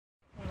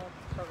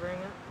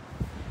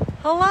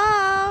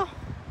Hello!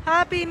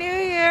 Happy New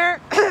Year!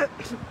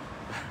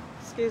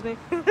 Excuse me.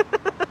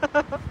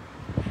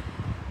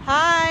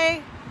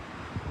 Hi!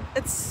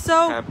 It's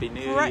so Happy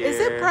New bright. Year. Is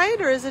it bright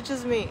or is it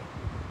just me?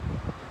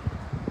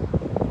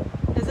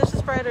 Is it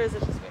just bright or is it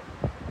just me?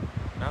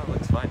 No, it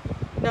looks fine.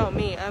 No,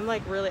 me. I'm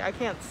like really, I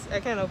can't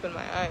open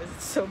my eyes.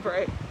 It's so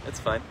bright. It's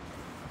fine.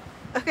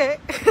 Okay.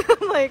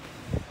 I'm like...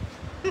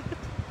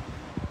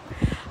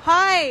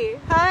 Hi!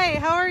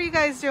 How are you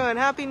guys doing?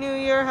 Happy New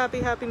Year.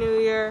 Happy New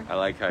Year. I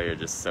like how you're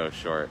just so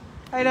short.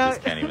 I know. You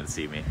just can't even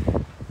see me.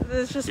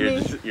 It's just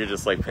me. You're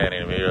just like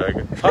panning to me. You're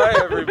like, hi,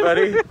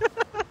 everybody.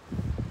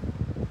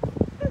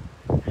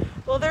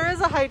 Well, there is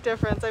a height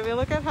difference. I mean,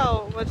 look at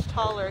how much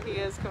taller he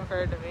is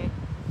compared to me.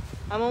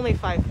 I'm only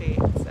 5 feet,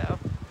 so.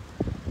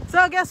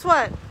 So guess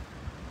what?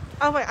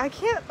 Oh wait, I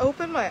can't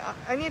open my,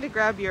 I need to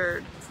grab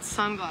your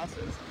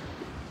sunglasses.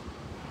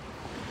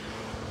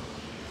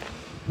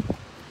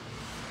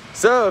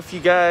 So if you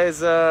guys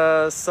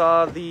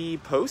saw the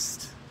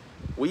post,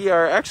 we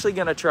are actually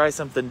going to try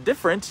something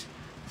different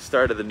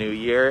start of the new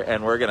year,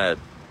 and we're going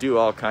to do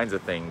all kinds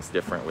of things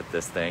different with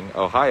this thing.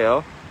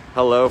 Ohio,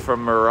 hello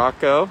from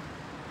Morocco.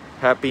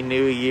 Happy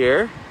New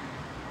Year.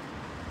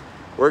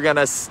 We're going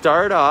to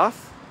start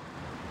off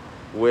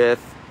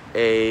with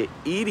a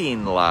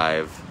eating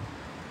live.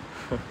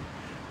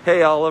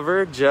 Hey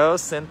Oliver, Joe,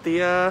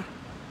 Cynthia,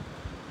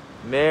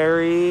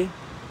 Mary.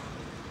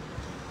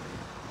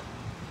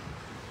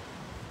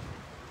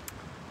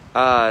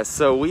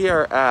 So we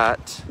are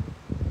at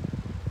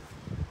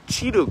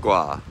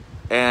Chirugwa,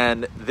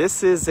 and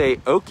this is a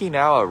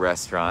Okinawa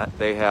restaurant.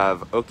 They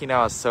have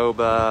Okinawa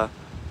soba,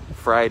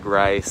 fried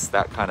rice,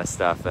 that kind of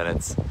stuff, and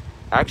it's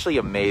actually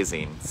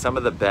amazing. Some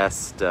of the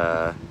best,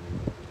 well,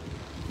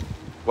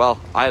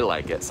 I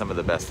like it, some of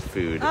the best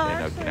food in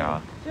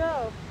Okinawa.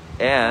 Joe.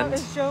 And,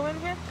 is Joe in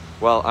here?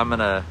 well, I'm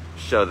gonna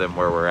show them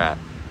where we're at.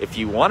 If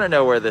you want to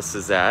know where this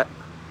is at,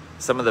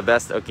 some of the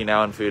best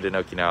Okinawan food in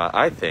Okinawa,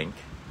 I think,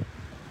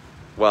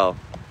 well,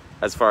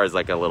 as far as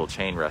like a little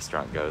chain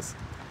restaurant goes,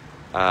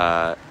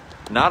 not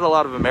a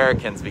lot of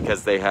Americans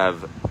because they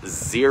have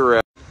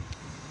zero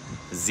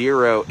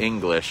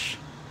English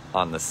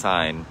on the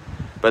sign.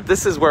 But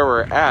this is where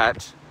we're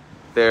at.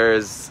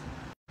 There's... So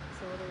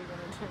what are we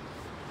gonna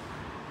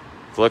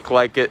do? Look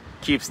like it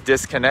keeps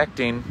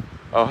disconnecting.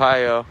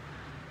 Ohio.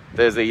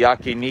 There's a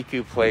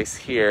yakiniku place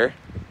here,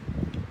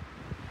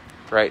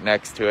 right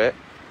next to it.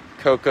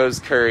 Coco's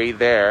Curry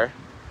there.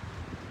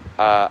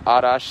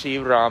 Arashi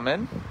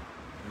Ramen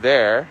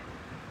there.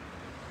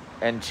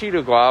 And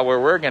Chirugwa, where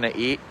we're gonna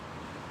eat,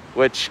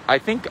 which I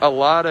think a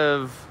lot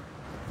of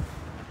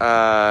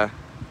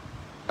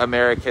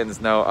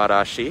Americans know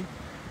Arashi,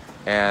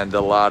 and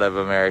a lot of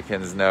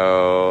Americans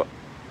know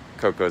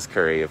Coco's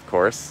Curry, of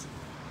course.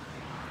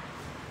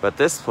 But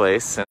this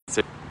place, since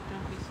it...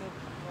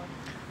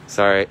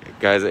 Sorry,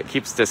 guys, it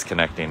keeps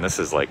disconnecting. This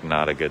is like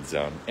not a good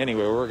zone.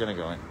 Anyway, we're gonna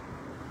go in.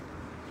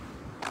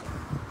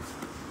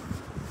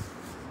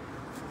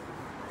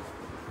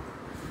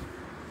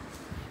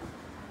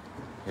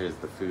 Here's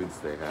the foods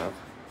they have.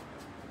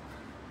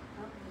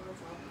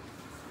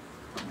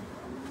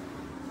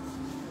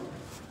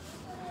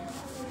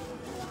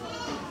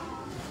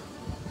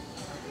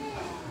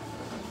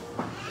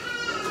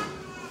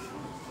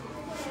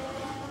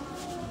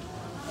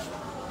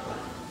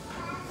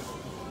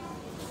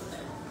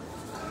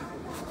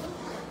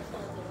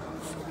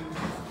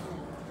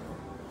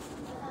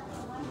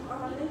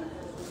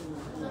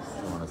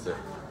 I want to sit.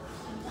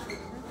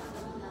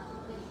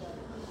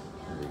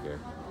 There you go.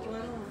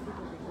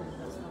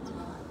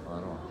 I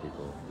don't want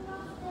people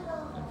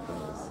in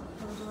front of us.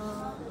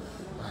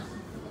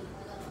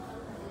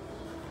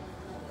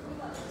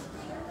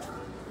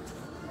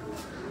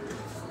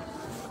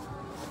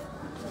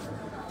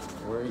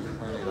 Where are you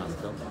planning on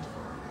filming?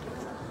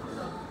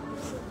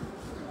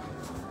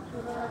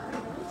 Alright.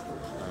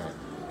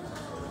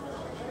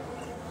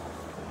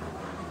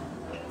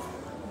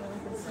 We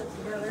can sit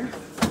together.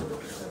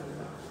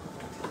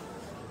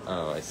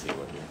 Oh, I see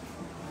what you're...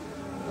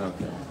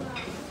 Okay.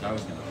 I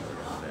was gonna put it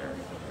there.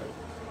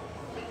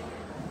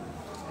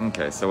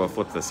 Okay, so we'll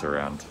flip this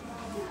around.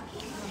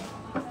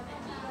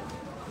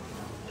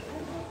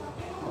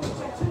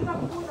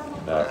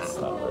 That's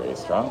not very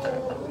strong.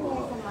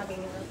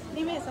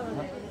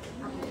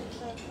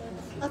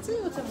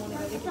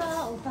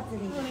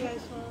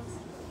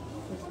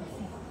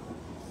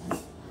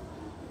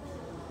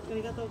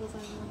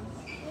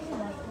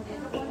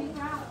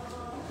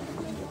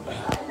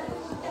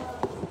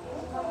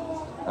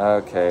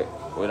 Okay,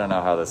 we don't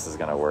know how this is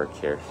gonna work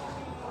here.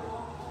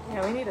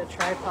 Yeah, we need a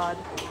tripod.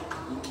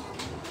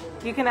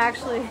 You can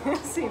actually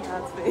see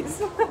Matt's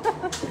face.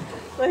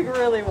 Like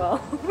really well.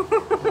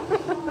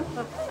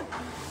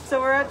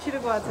 So we're at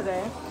Chirugwa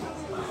today.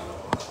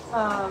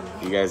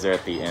 You guys are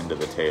at the end of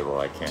the table.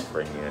 I can't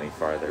bring you any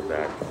farther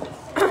back.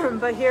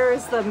 But here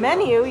is the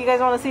menu. You guys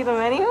want to see the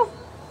menu?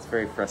 It's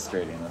very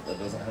frustrating that that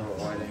doesn't have a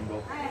wide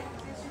angle.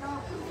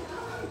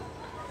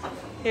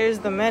 Here's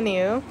the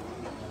menu.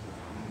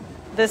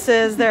 This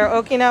is their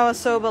Okinawa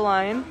soba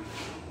line.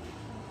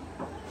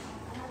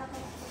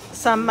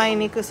 Sanmai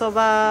Niku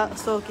Soba,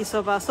 Soki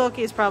Soba. Soki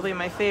is probably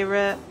my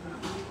favorite.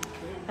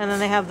 And then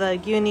they have the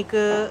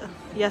Gyuniku,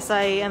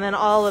 Yasai, and then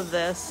all of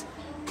this.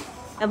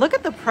 And look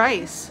at the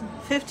price.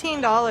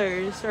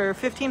 $15 or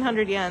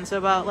 1,500 yen. So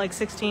about like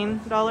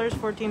 $16,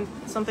 14,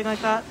 something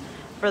like that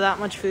for that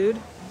much food.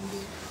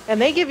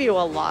 And they give you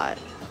a lot.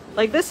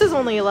 Like this is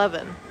only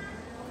 11.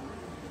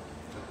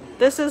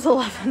 This is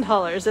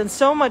 $11 and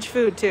so much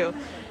food too.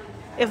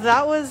 If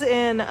that was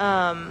in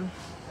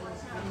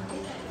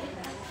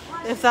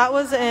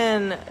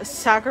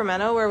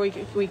Sacramento where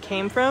we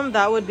came from,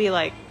 that would be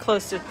like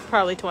close to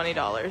probably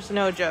 $20.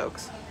 No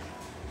jokes.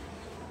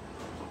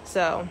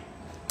 So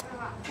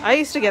I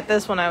used to get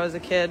this when I was a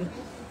kid.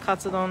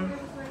 Katsudon.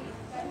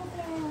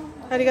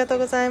 Arigatou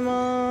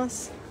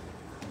gozaimasu.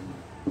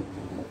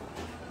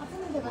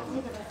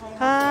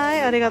 Hi,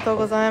 arigatou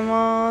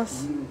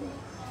gozaimasu.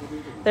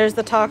 There's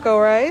the taco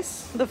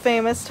rice, the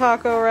famous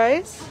taco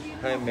rice.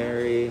 Hi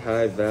Mary,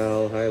 hi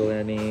Val, hi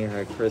Lenny,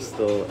 hi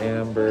Crystal,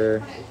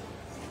 Amber.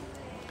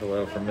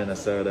 Hello from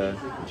Minnesota.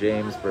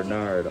 James,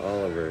 Bernard,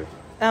 Oliver.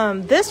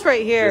 This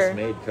right here. Just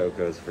made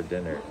Coco's for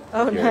dinner.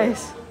 Oh,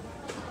 nice.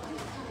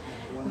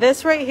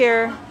 This right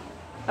here.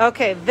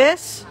 Okay,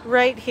 this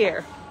right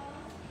here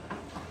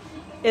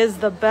is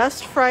the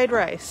best fried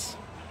rice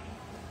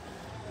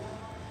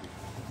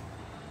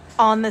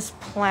on this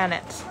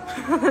planet.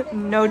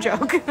 No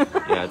joke.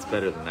 Yeah, it's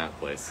better than that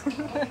place.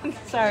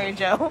 Sorry,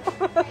 Joe.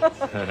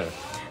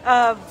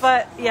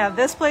 But yeah,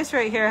 this place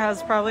right here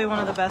has probably one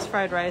of the best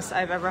fried rice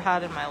I've ever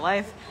had in my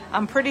life.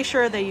 I'm pretty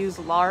sure they use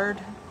lard,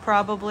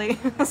 probably.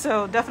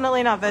 So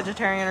definitely not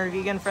vegetarian or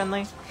vegan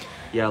friendly.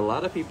 Yeah, a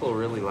lot of people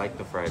really like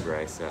the fried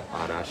rice at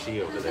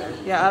Arashi over there.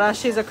 Yeah,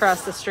 Arashi's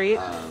across the street.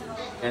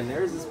 And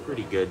theirs is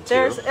pretty good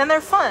too. And they're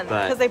fun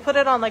because they put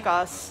it on like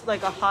a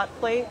hot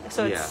plate,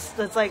 so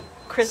it's like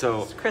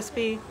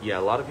crispy. Yeah,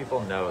 a lot of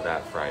people know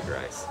that fried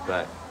rice,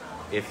 but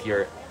if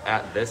you're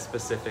at this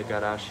specific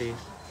Arashi,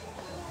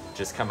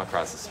 just come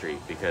across the street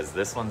because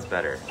this one's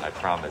better, I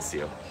promise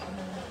you.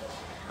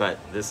 But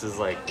this is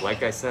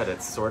like I said,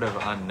 it's sort of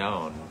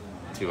unknown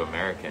to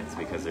Americans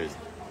because there's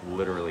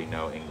literally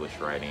no English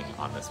writing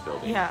on this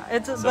building. Yeah,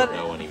 but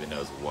no one even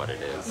knows what it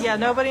is. Yeah,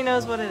 nobody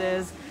knows what it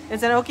is.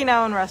 It's an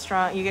Okinawan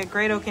restaurant. You get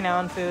great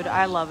Okinawan food.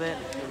 I love it.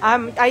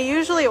 I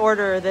usually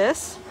order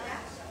this.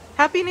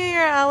 Happy New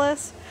Year,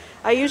 Alice.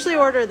 I usually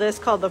order this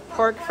called the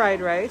pork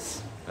fried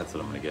rice. That's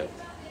what I'm gonna get.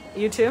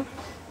 You too?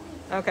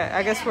 Okay,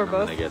 I guess we're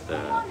both. I'm gonna get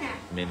the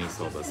mini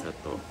soba set.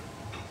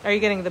 Are you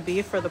getting the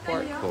beef or the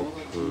pork?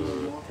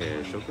 Koku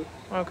teishoku.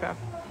 Okay.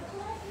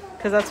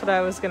 Because that's what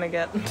I was gonna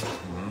get.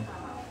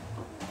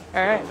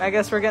 All right, I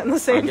guess we're getting the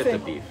same thing. I get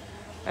the beef.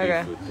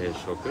 Okay.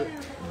 Teishoku.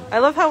 I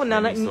love how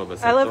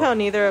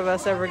neither of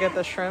us ever get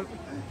the shrimp.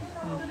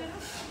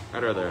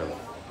 I'd rather have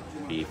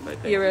beef, I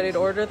think. You ready to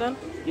order then?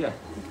 Yeah.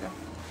 Okay.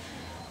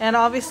 And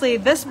obviously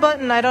this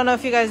button, I don't know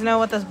if you guys know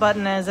what this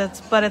button is,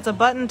 but it's a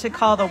button to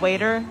call the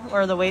waiter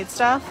or the wait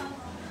staff.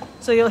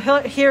 So you'll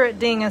hear it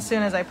ding as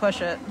soon as I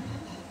push it.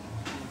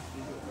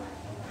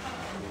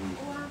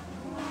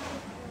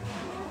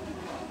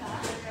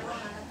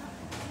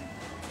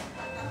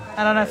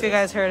 I don't know if you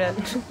guys heard it.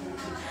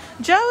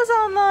 Joe's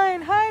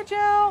online. Hi,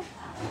 Joe.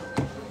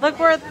 Look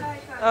where...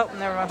 Oh,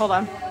 never mind. Hold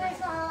on.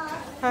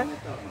 Hi.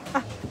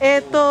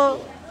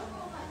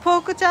 ポ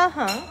ークチャー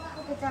ハ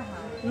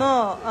ン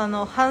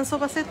の半そ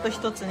ばセット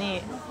一つ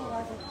に、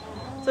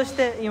そし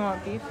て you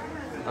want beef?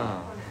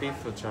 ビー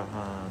フチャー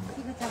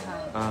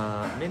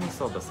ハン、ミニ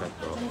そばセッ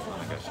トお願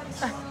いしま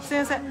す。すい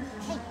ません。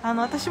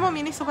私も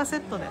ミニそばセ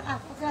ットで。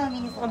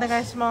お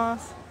願いしま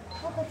す。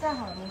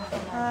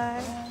は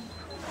い。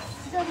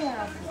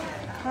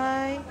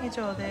はい、以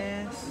上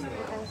です。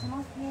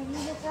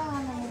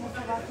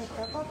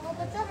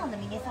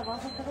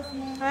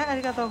はい、あ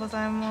りがとうご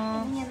ざい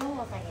ます。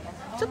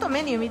ちょっと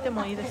メニュー見て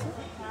もいいです？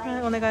は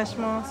い、お願いし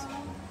ます。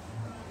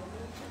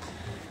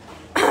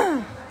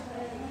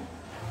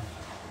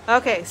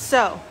Okay,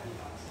 so,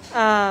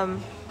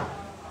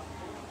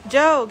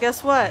 Joe,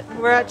 guess what?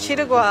 We're at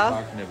Chiragua.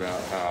 Talking about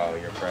how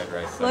your fried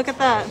rice. Look at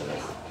that.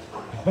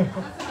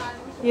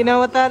 You know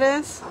what that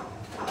is?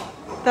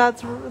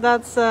 That's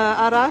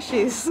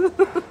Arashi's.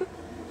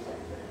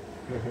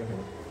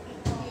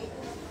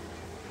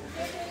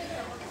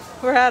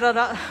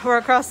 We're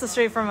across the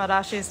street from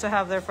Arashi's to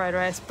have their fried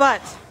rice.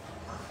 But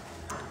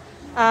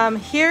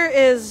here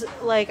is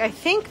I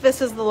think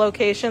this is the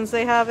locations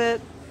they have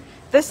it.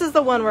 This is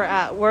the one we're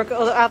at. We're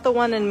at the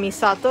one in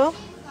Misato.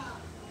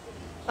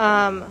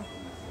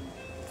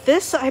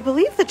 This, I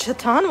believe the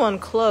Chitan one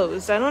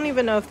closed. I don't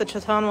even know if the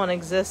Chitan one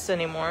exists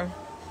anymore.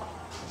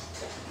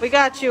 We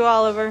got you,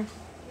 Oliver.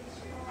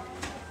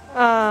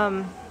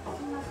 And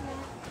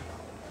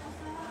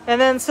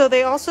then so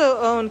they also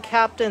own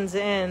Captain's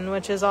Inn,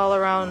 which is all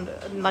around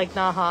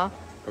Naha.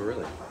 Oh,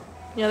 really?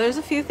 Yeah, there's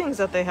a few things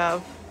that they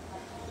have.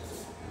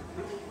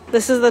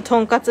 This is the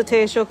Tonkatsu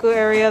Teishoku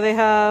area they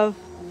have.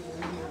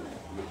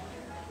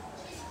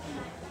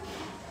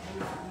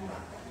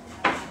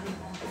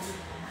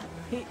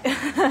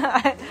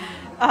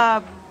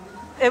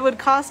 it would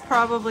cost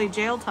probably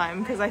jail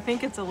time because I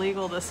think it's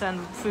illegal to send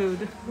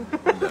food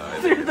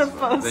through the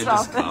post They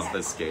office. just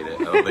confiscate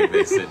it. I don't think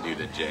they send you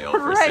to jail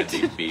for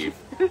sending beef.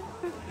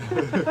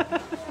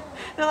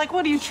 They're like,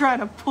 what are you trying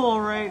to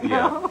pull right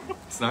now? Yeah,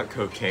 it's not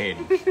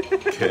cocaine,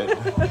 kid.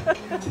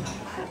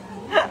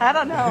 I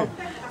don't know.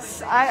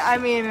 I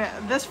mean,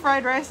 this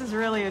fried rice is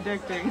really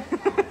addicting.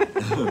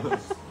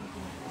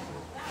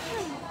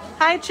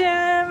 Hi,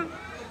 Jim.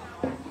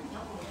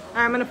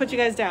 I'm gonna put you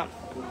guys down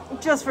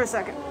just for a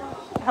second.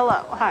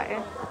 Hello,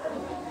 hi.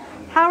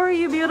 How are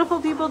you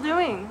beautiful people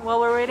doing while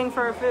we're waiting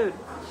for our food?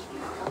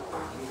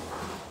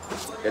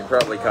 It'd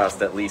probably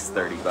cost at least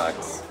 $30.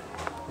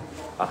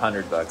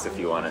 $100 if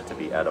you want it to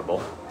be edible.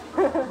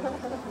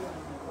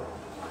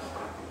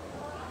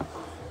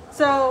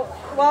 So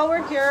while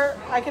we're here,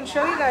 I can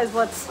show you guys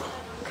what's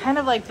kind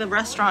of like the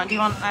restaurant. Do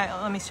you want?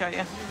 Let me show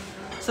you.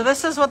 So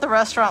this is what the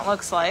restaurant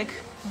looks like.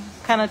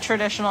 Kind of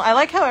traditional. I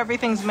like how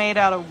everything's made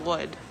out of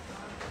wood.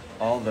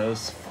 All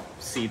those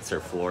seats are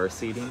floor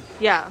seating.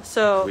 Yeah.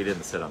 So We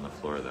didn't sit on the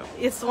floor though.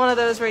 it's one of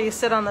those where you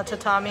sit on the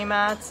tatami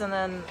mats and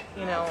then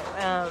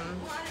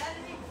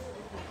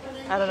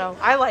I don't know.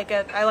 I like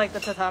it. I like the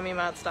tatami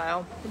mat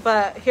style.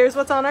 But here's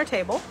what's on our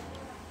table.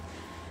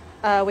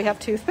 We have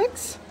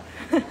toothpicks.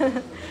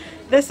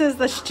 This is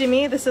the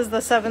shichimi. This is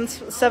the seven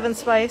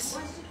spice.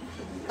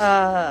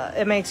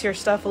 It makes your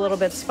stuff a little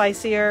bit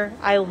spicier.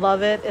 I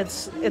love it.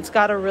 It's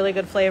got a really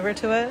good flavor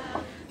to it.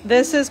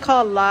 This is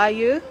called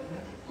layu.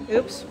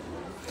 Oops.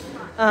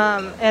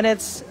 And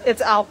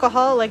it's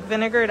alcohol, like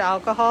vinegared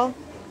alcohol,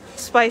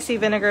 spicy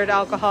vinegared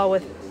alcohol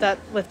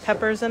with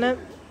peppers in it,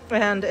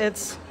 and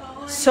it's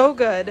so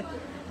good.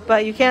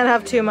 But you can't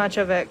have too much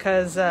of it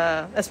because,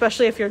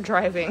 especially if you're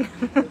driving.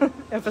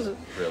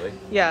 Really?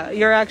 Yeah,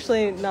 you're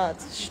actually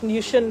nuts.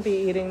 You shouldn't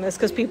be eating this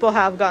because people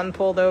have gotten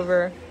pulled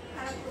over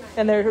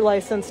and their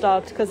license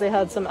stopped because they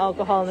had some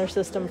alcohol in their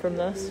system from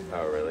this.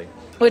 Oh, really?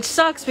 Which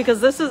sucks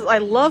because I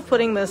love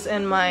putting this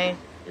in my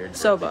You're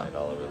soba. dripping it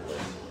all over the place.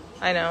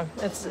 I know,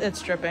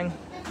 it's dripping.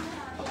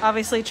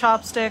 Obviously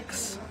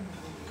chopsticks,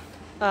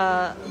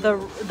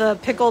 the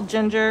pickled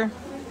ginger.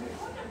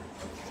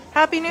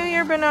 Happy New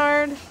Year,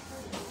 Bernard.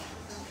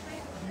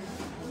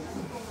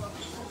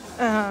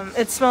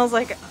 It smells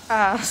like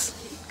ass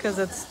because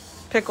it's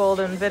pickled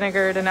and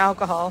vinegared and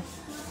alcohol.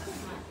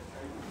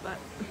 But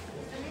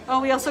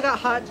oh, we also got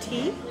hot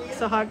tea,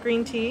 so hot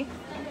green tea,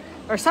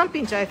 or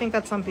sampincha. I think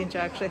that's sampincha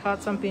actually. Hot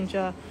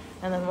sampincha,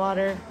 and then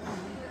water.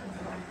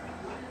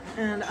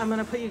 And I'm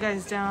gonna put you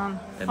guys down.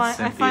 And I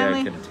Cynthia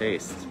finally can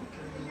taste.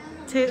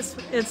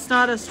 It's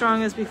not as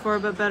strong as before,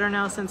 but better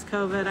now since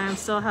COVID. I am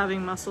still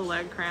having muscle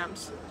leg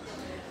cramps.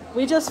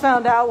 We just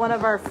found out one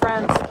of our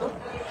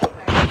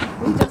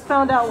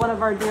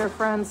dear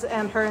friends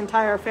and her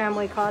entire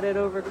family caught it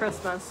over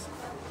Christmas.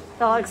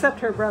 Well, except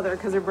her brother,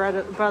 because her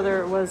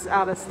brother was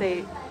out of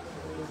state.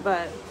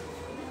 But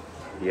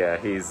Yeah,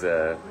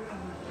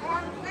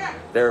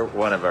 they're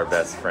one of our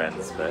best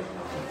friends, but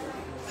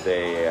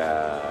they,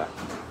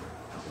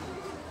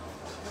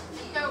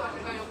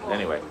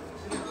 anyway.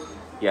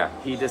 Yeah,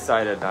 he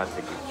decided not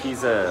to,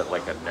 he's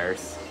like a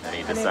nurse, and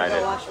he I need to decided,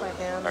 go wash my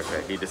hands.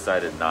 okay, he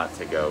decided not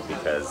to go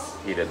because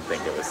he didn't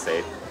think it was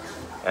safe.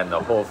 And the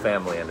whole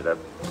family ended up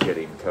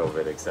getting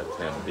COVID except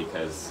him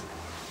because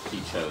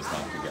he chose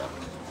not to go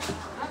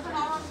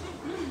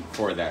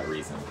for that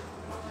reason.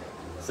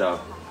 So,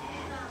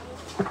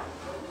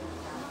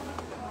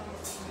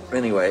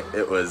 anyway,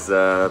 it was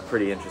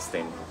pretty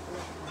interesting.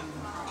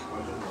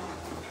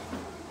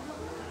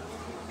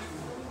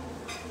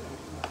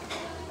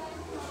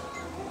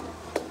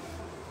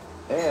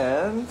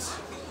 And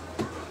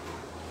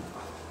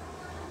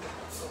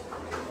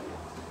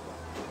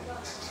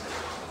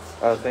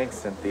oh, thanks,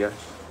 Cynthia.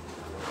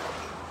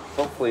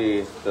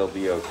 Hopefully they'll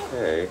be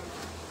okay.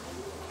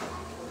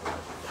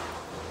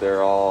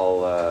 They're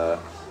all,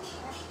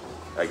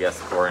 I guess,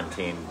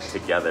 quarantined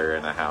together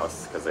in a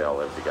house because they all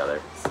live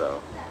together.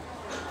 So,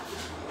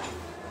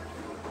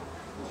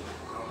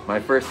 my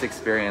first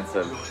experience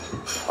of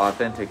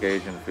authentic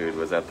Asian food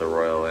was at the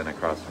Royal Inn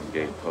across from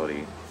Gate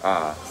Podi.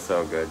 Ah,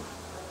 so good.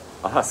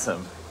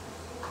 Awesome.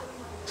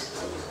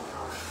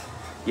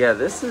 Yeah,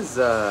 this is,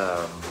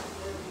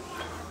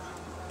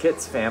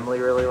 Kit's family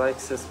really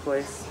likes this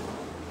place.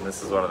 And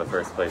this is one of the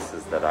first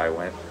places that I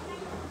went.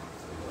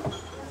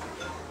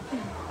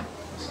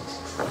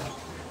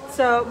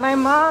 So my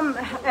mom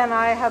and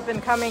I have been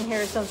coming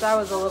here since I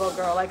was a little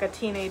girl, like a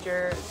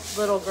teenager,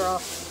 little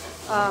girl.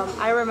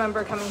 I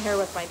remember coming here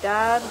with my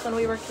dad when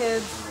we were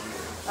kids.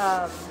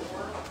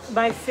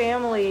 My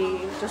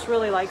family just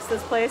really likes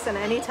this place, and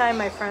anytime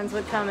my friends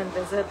would come and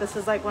visit, this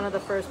is like one of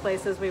the first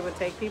places we would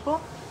take people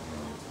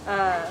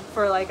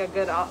for like a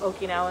good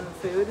Okinawan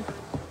food.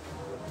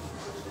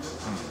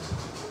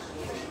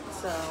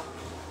 So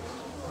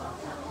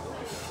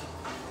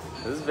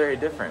This is very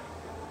different.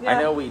 yeah.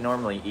 I know we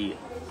normally eat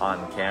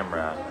on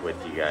camera with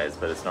you guys,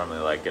 but it's normally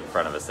like in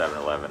front of a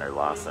 7-Eleven or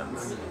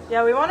Lawson's.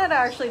 Yeah, we wanted to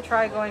actually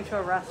try going to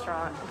a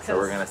restaurant. So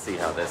we're gonna see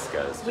how this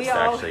goes. Just We to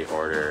all- actually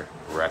order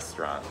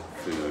restaurant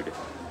food.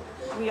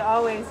 we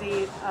always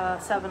eat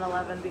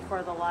 7-Eleven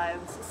before the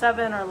lives.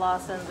 7 or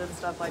Lawson's and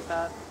stuff like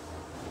that.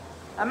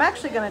 I'm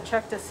actually going to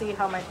check to see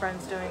how my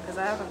friend's doing because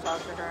I haven't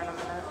talked to her in a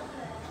minute.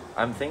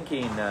 I'm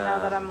thinking... now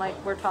that I'm like,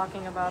 we're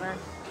talking about her.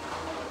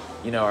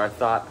 You know, our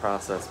thought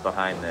process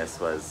behind this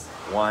was,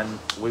 one,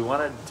 we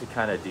wanted to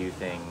kind of do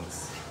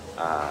things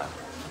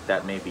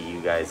that maybe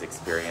you guys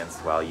experienced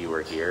while you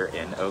were here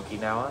in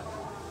Okinawa.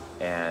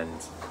 And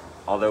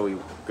although we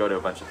go to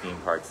a bunch of theme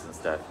parks and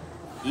stuff,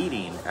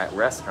 eating at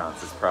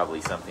restaurants is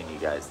probably something you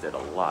guys did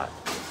a lot.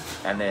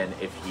 And then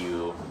if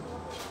you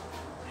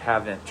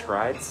haven't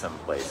tried some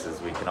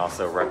places, we can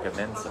also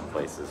recommend some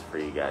places for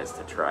you guys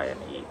to try and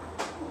eat.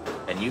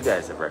 And you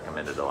guys have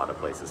recommended a lot of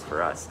places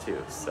for us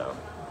too, so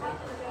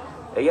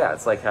yeah,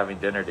 it's like having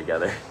dinner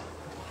together.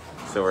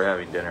 So we're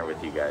having dinner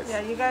with you guys.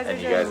 Yeah, you guys and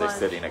are you guys lunch. are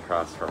sitting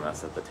across from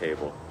us at the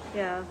table.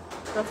 Yeah,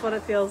 that's what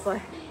it feels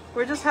like.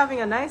 We're just having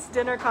a nice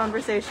dinner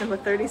conversation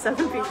with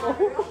 37 people.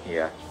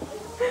 Yeah.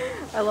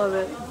 I love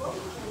it.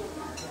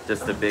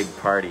 Just a big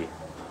party.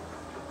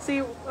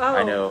 See,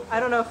 I know. I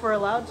don't know if we're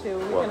allowed to.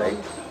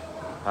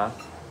 Huh?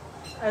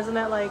 Isn't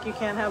that like you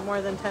can't have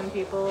more than 10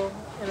 people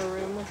in a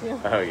room with you?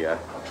 Oh, yeah.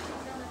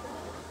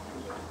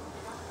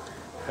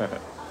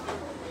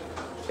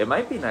 It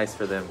might be nice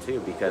for them too,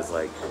 because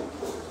like,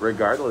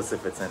 regardless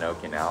if it's in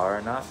Okinawa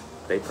or not,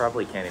 they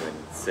probably can't even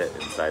sit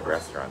inside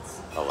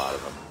restaurants, a lot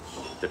of them,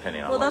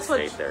 depending on what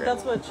state they're in.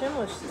 That's what Chim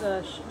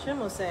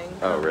was saying.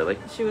 Oh, really?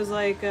 She was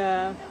like,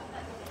 let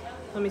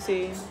me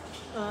see.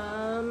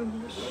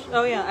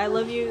 Oh yeah, I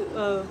love you.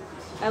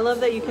 I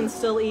love that you can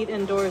still eat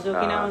indoors.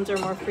 Okinawans are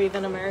more free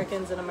than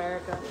Americans in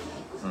America.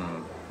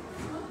 Hmm.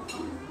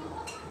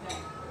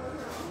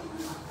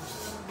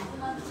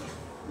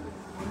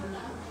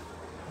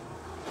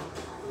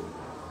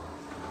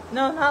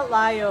 No, not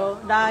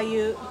Layo.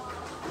 Dayu.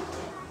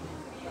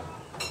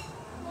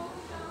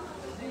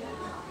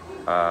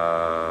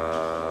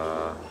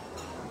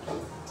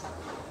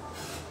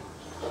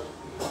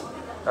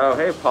 Oh,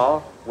 hey,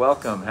 Paul.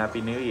 Welcome.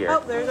 Happy New Year. Oh,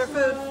 there's our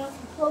food.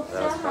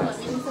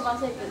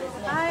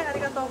 Hi,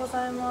 arigatou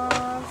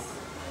gozaimasu.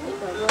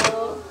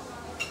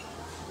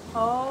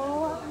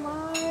 Oh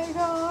my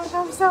gosh,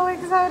 I'm so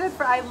excited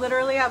for. I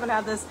literally haven't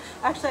had this.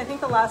 Actually, I think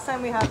the last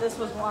time we had this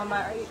was on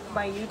my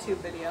YouTube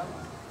video.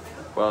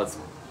 Well,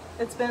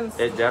 it's been.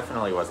 It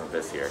definitely wasn't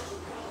this year.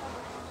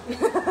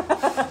 Because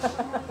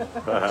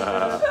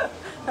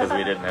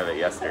we didn't have it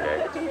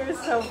yesterday. You're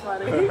so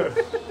funny.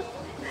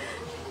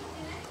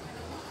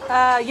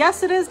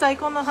 Yes, it is.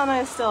 Daikon no Hana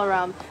is still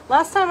around.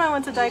 Last time I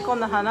went to Daikon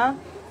no Hana,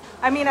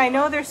 I mean, I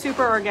know they're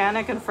super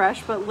organic and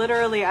fresh, but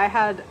literally I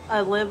had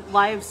a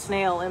live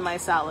snail in my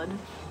salad.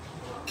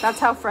 That's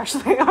how fresh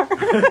they are.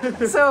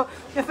 So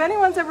if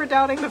anyone's ever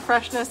doubting the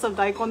freshness of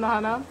Daikon no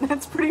Hana,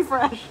 it's pretty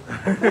fresh.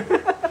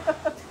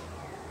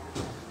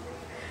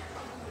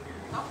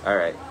 All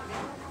right.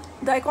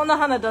 Daikon no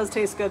Hana does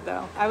taste good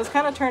though. I was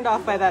kind of turned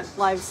off by that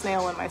live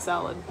snail in my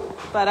salad.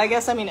 But I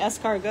guess, I mean,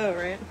 escargot,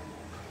 right?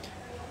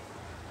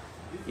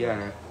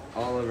 Yeah,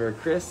 Oliver,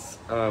 Chris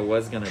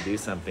was going to do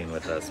something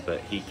with us,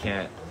 but he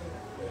can't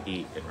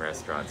eat in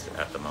restaurants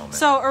at the moment.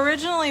 So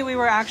originally we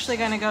were actually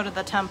going to go to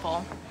the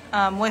temple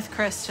with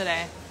Chris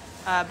today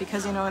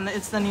because, you know,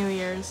 it's the New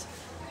Year's.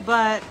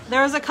 But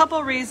there was a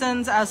couple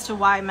reasons as to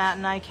why Matt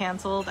and I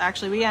canceled.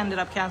 Actually, we ended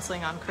up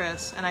canceling on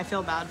Chris, and I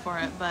feel bad for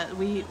it. But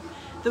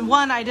the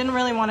one, I didn't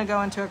really want to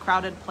go into a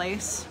crowded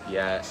place.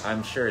 Yeah,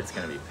 I'm sure it's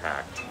going to be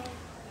packed.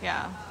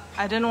 Yeah,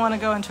 I didn't want to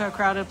go into a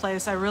crowded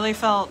place. I really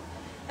felt...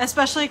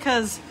 Especially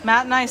because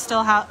Matt and I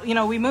still have, you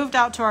know, we moved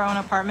out to our own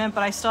apartment,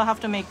 but I still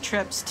have to make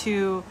trips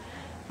to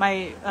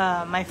my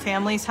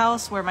family's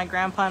house where my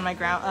grandpa and my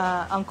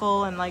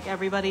uncle and like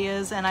everybody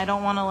is, and I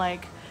don't want to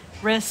like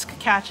risk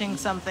catching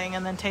something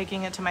and then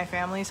taking it to my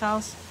family's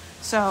house.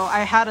 So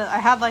I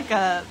had like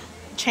a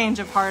change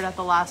of heart at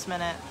the last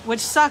minute, which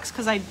sucks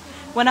because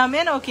when I'm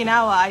in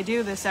Okinawa, I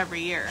do this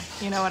every year.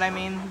 You know what I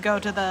mean? Go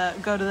to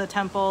the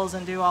temples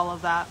and do all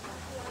of that,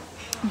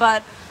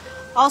 but.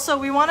 Also,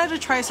 we wanted to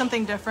try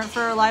something different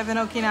for our live in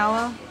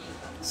Okinawa,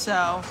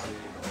 so...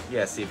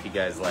 Yeah, see if you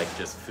guys like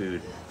just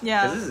food.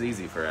 Yeah. Because this is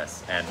easy for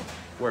us, and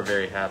we're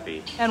very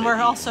happy and to we're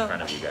eat also in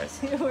front of you guys.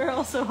 We're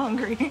also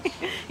hungry,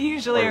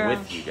 usually. Or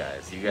with you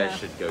guys. You guys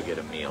should go get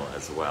a meal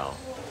as well,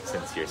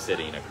 since you're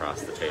sitting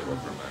across the table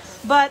from us.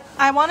 But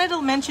I wanted to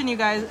mention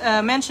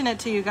it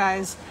to you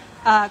guys.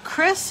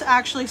 Chris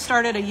actually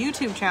started a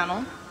YouTube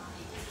channel.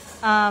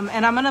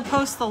 And I'm going to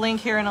post the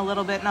link here in a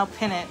little bit and I'll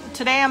pin it.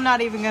 Today I'm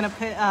not even going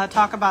to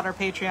talk about our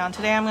Patreon.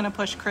 Today I'm going to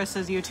push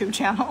Chris's YouTube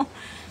channel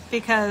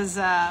because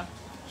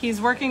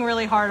he's working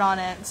really hard on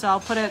it. So I'll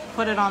put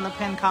it on the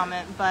pin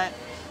comment. But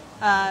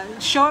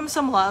show him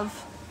some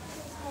love.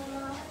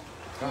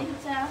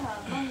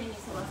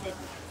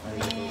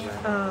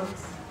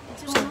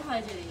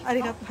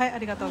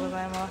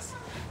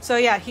 So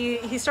yeah,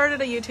 he started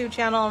a YouTube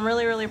channel. I'm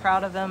really, really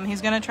proud of him. He's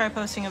going to try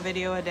posting a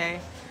video a day.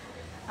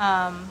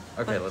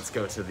 Okay, let's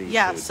go to the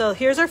yeah, food. So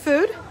here's our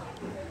food.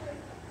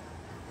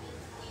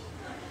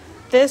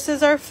 This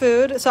is our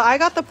food. So I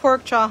got the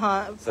pork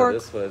chahan. So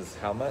this was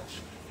how much?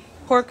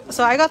 pork.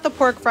 So I got the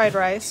pork fried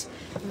rice.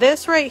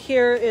 This right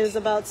here is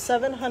about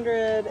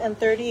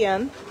 730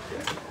 yen.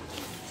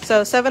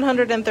 So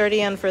 730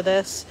 yen for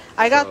this.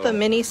 I got the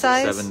mini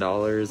size.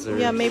 $7 or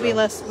yeah, maybe so?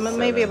 less,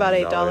 maybe about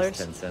 $8.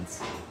 10 cents.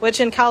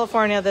 Which in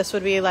California, this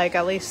would be like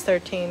at least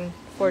 $13,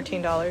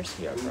 $14.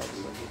 Yeah, probably.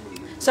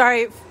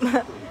 Sorry.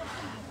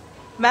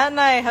 Matt and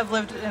I have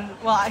lived in,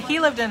 well, he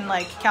lived in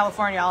like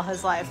California all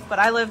his life, but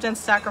I lived in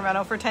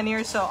Sacramento for 10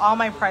 years, so all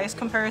my price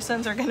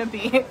comparisons are going to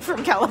be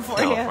from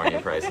California.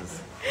 California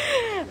prices.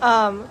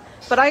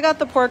 But I got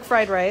the pork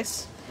fried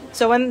rice.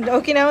 So when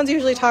Okinawans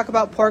usually talk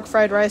about pork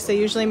fried rice, they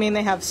usually mean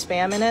they have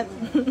Spam in it.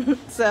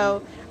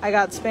 So I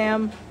got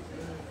Spam.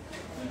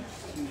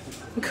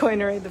 I'm going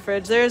to raid the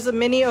fridge. There's a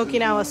mini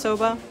Okinawa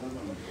Soba.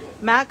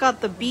 Matt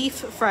got the beef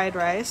fried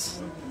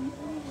rice.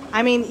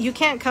 I mean, you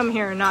can't come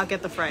here and not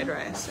get the fried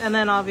rice. And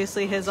then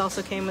obviously his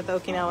also came with the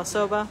Okinawa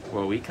Soba.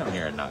 Well, we come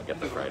here and not get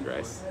the fried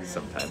rice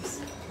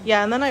sometimes.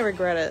 Yeah, and then I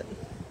regret it.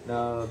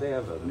 No, they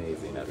have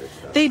amazing other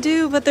stuff. They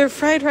do, but their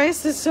fried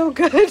rice is so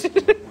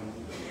good.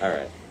 All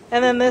right.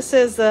 And then this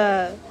is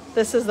the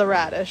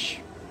radish,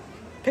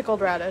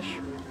 pickled radish.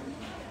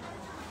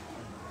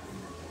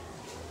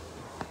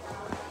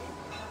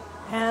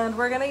 And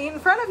we're gonna eat in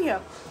front of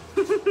you.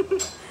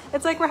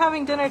 It's like we're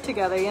having dinner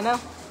together, you know?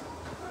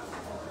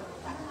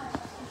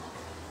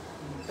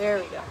 There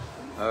we go.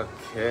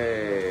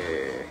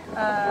 Okay.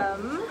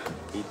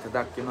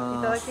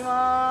 Itadakimasu.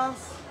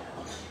 Itadakimasu.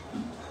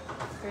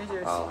 Here's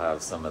yours. I'll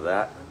have some of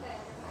that.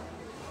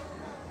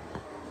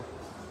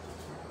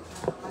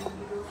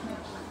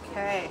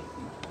 Okay.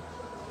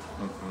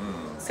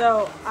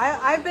 So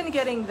I've been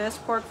getting this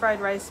pork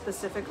fried rice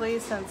specifically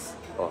since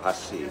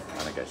Ohashi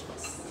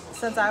onegaishimasu.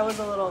 since I was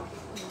a little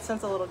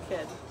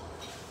kid.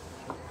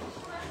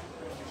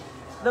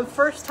 The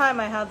first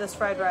time I had this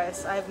fried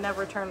rice, I've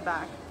never turned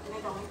back.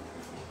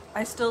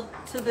 I still,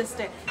 to this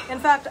day. In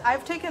fact,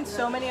 I've taken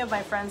so many of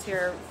my friends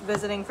here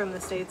visiting from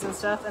the States and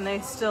stuff, and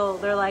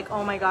they're like,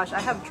 oh my gosh, I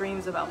have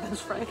dreams about this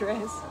fried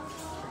rice.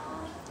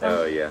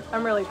 Oh, yeah.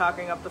 I'm really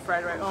talking up the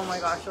fried rice. Oh my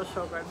gosh, it's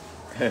so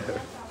good.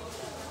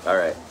 All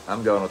right,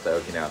 I'm going with the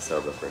Okinawa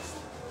Soba first.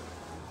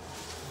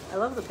 I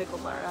love the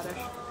pickled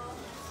radish.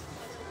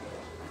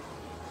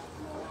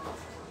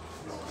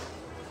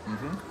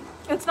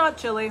 It's not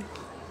chili.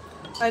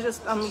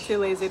 I'm too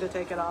lazy to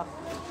take it off.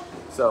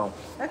 So,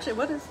 Actually,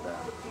 what is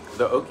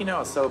the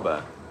Okinawa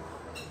Soba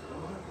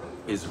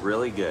is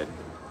really good.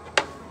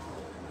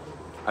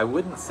 I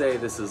wouldn't say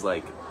this is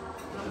like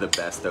the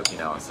best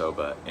Okinawa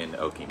Soba in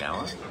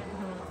Okinawa,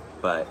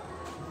 but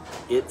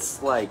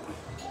it's like...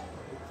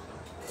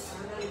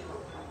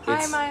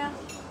 Hi, Maya.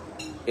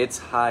 It's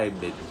high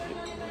mid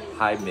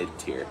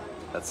tier.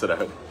 That's what I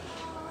would...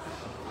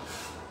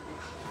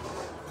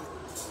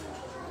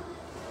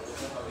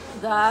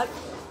 That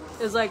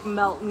is like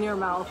melt in your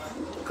mouth.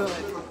 Good.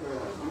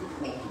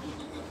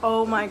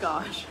 Oh my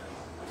gosh.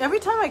 Every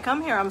time I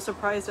come here, I'm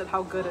surprised at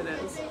how good it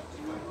is.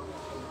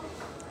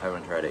 I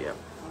haven't tried it yet.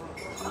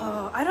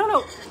 I don't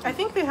know. I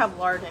think they have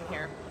lard in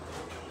here.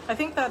 I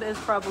think that is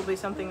probably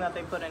something that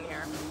they put in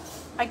here.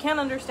 I can't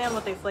understand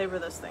what they flavor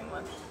this thing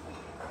with.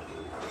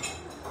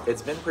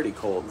 It's been pretty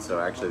cold, so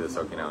actually this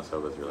Okinawa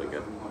Soba is really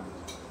good.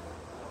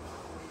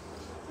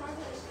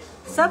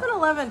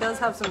 7-Eleven does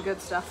have some good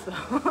stuff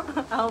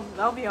though.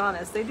 I'll be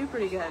honest, they do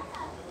pretty good.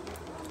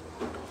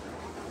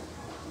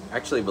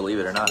 Actually, believe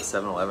it or not,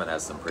 7-Eleven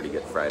has some pretty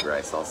good fried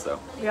rice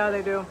also. Yeah,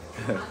 they do.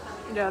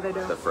 Yeah, they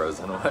do. The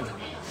frozen one.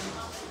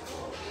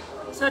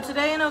 So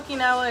today in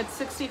Okinawa it's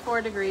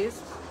 64 degrees,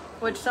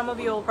 which some of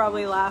you will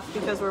probably laugh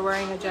because we're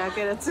wearing a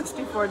jacket at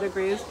 64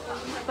 degrees.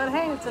 But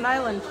hey, it's an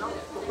island.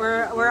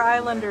 We're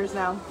islanders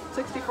now.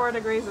 64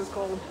 degrees is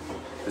cold.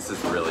 This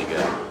is really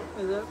good.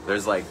 Is it?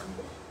 There's like...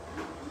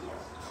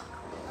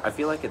 I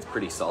feel like it's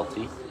pretty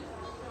salty.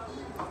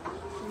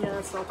 Yeah,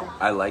 it's salty.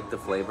 I like the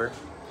flavor,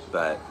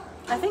 but...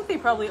 I think they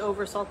probably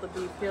oversalt the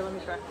beef. Here, let me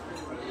try.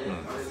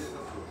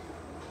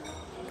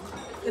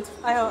 It's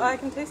I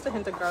can taste a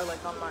hint of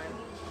garlic on mine.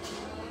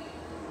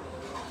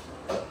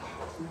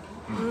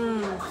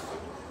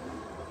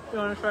 You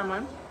want to try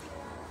mine?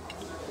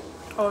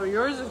 Oh,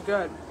 yours is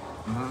good.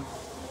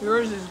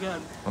 Yours is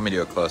good. Let me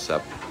do a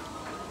close-up.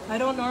 I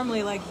don't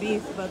normally like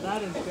beef, but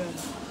that is good.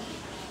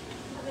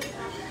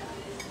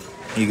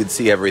 You can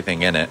see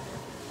everything in it.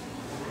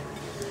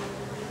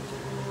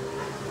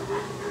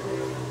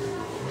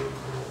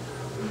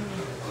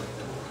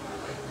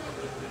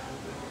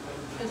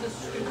 This is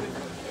stupid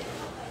good.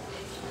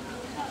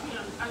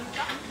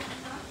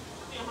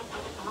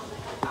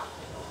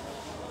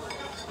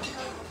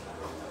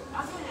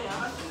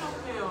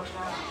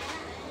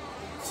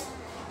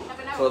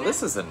 Well,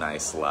 this is a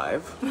nice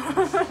live.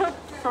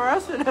 For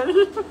us it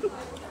is.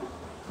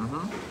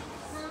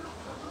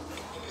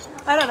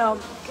 I don't know.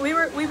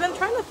 We've been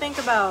trying to think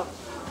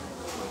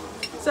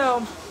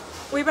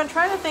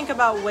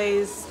about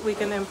ways we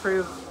can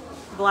improve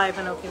live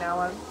in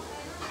Okinawa.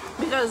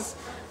 Because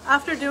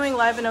after doing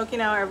live in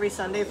Okinawa every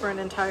Sunday for an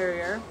entire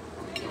year,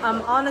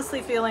 I'm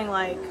honestly feeling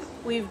like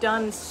we've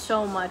done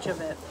so much of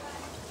it.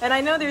 And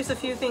I know there's a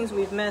few things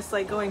we've missed,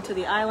 like going to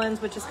the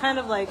islands, which is kind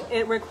of like,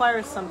 it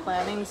requires some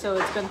planning, so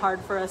it's been hard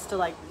for us to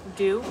like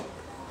do,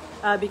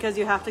 because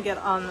you have to get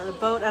on the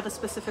boat at a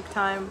specific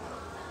time.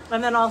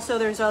 And then also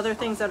there's other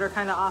things that are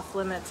kind of off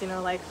limits, you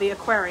know, like the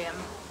aquarium.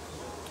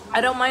 I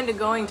don't mind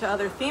going to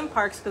other theme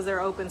parks because they're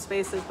open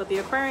spaces, but the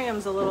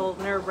aquarium's a little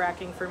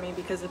nerve-wracking for me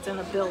because it's in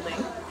a building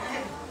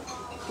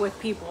with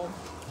people.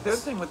 The other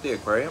thing with the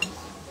aquarium,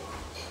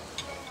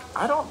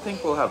 I don't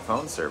think we'll have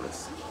phone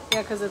service.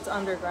 Yeah, because it's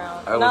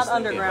underground. I was Not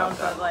thinking underground,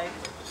 about that. but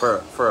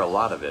like... For a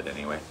lot of it,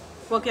 anyway.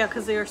 Well, yeah,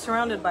 because they are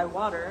surrounded by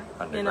water.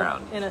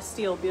 Underground. In a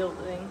steel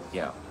building.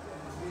 Yeah.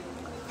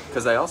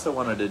 Because I also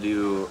wanted to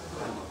do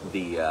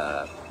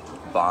the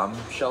bomb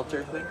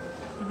shelter thing.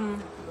 Mm-hmm.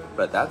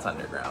 But that's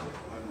underground.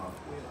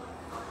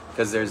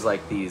 Because there's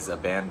like these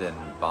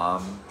abandoned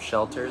bomb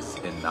shelters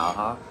in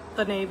Naha.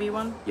 The Navy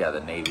one? Yeah,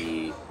 the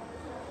Navy.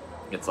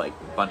 It's like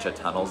a bunch of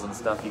tunnels and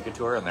stuff you could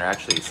tour, and they're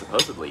actually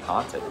supposedly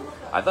haunted.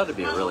 I thought it'd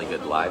be a really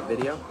good live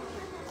video,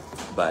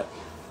 but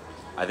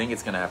I think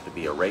it's going to have to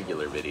be a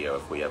regular video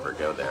if we ever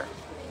go there,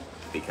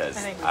 because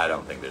I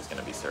don't think there's going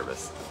to be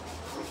service.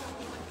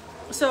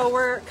 So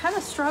we're kind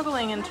of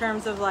struggling in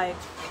terms of like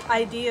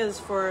ideas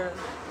for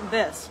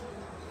this.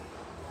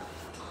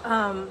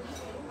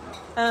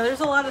 There's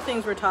a lot of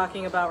things we're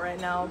talking about right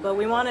now, but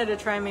we wanted to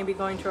try maybe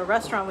going to a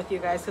restaurant with you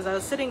guys, because I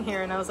was sitting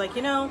here and I was like,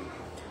 you know,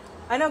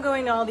 I know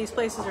going to all these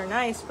places are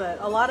nice,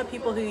 but a lot of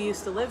people who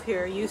used to live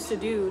here used to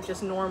do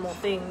just normal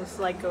things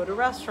like go to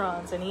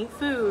restaurants and eat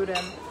food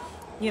and,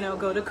 you know,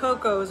 go to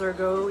Coco's or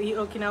go eat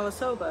Okinawa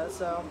Soba.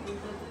 So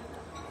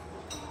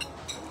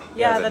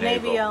yeah, the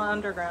Navy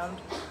Underground.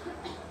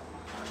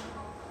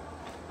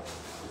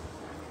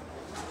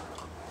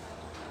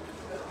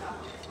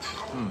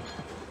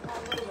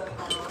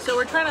 So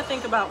we're trying to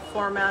think about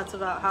formats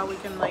about how we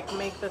can like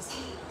make this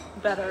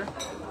better,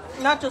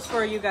 not just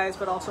for you guys,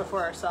 but also for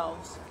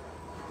ourselves.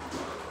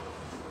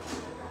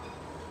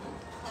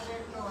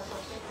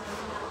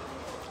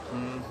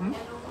 Mm-hmm.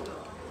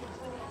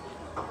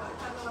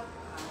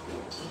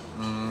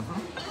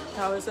 Mm-hmm.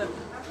 How is it?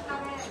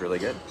 It's really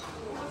good.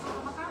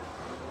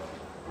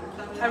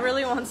 I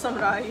really want some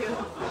Ryu,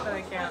 but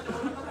I can't.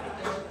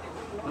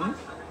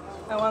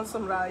 I want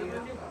some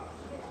Ryu.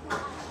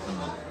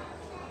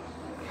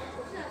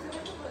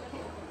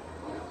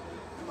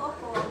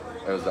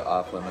 There was the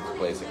off-limits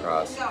place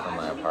across from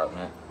my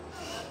apartment.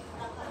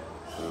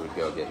 We would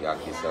go get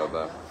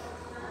yakisoba.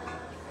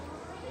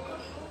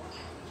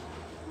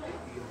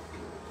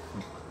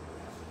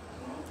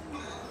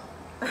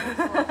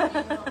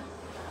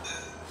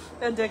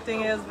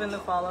 Addicting has been to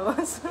follow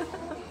us.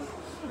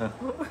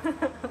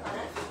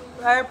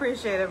 I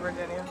appreciate it,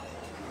 Virginia.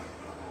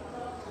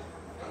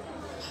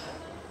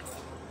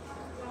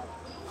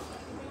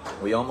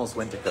 We almost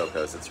went to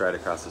Coco's. It's right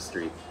across the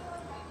street.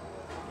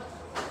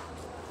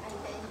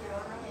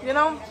 You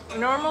know,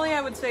 normally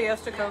I would say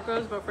yes to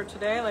Coco's, but for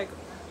today, like,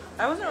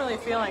 I wasn't really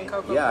feeling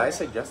Coco's. Yeah, I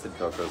suggested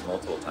Coco's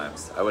multiple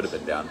times. I would have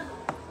been down,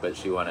 but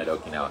she wanted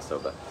Okinawa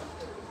soba.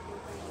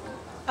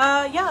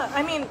 Yeah,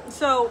 I mean,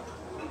 so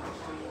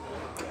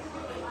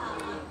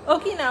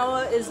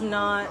Okinawa is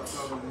not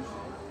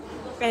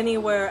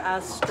anywhere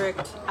as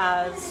strict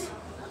as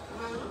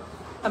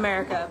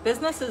America.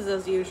 Business is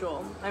as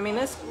usual. I mean,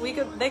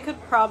 they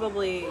could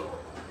probably,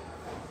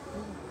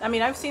 I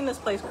mean, I've seen this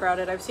place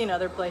crowded. I've seen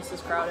other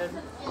places crowded.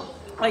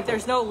 Like,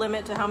 there's no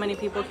limit to how many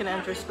people can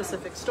enter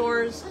specific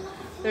stores.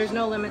 There's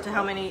no limit to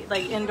how many,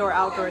 like, indoor,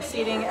 outdoor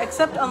seating,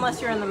 except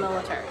unless you're in the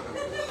military.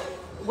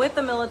 With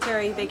the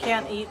military, they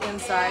can't eat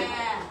inside.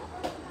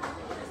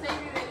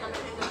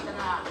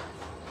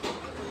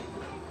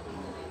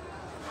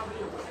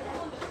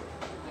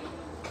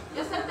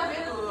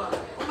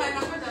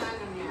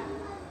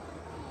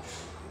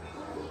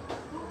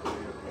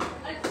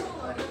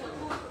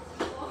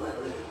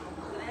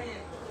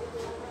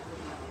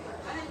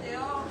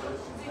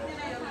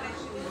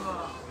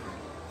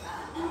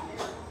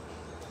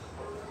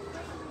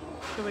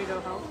 Should we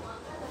go help?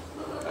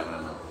 I don't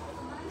know.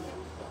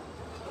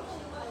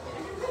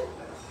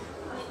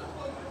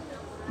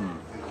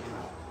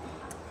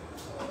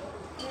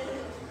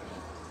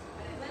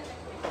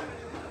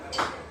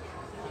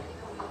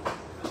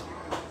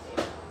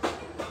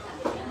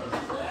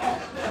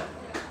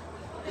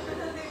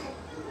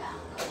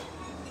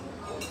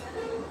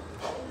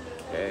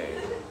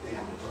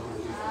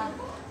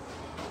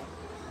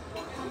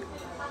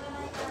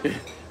 Okay.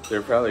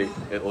 They're probably,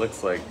 it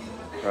looks like,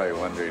 probably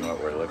wondering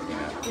what we're looking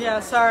at. Yeah,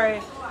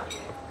 sorry.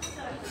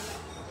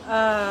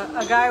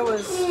 A guy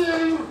was...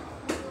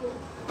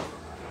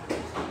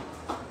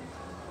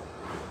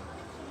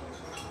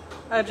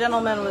 A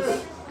gentleman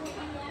was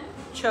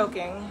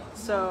choking,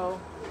 so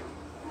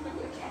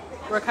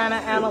we're kind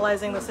of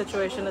analyzing the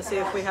situation to see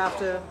if we have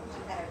to...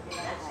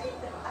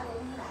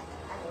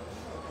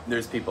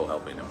 There's people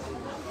helping him.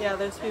 Yeah,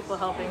 there's people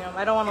helping him.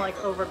 I don't want to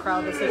like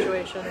overcrowd the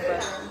situation,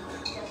 but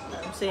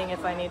I'm seeing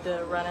if I need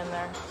to run in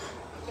there.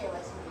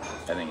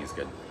 I think he's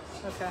good.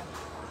 Okay.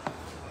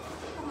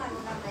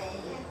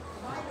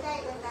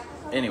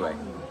 Anyway,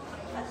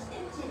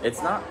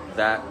 It's not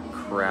that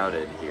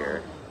crowded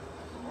here.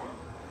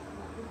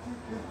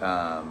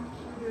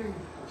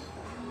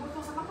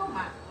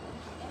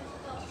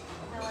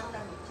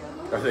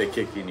 Are they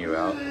kicking you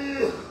out?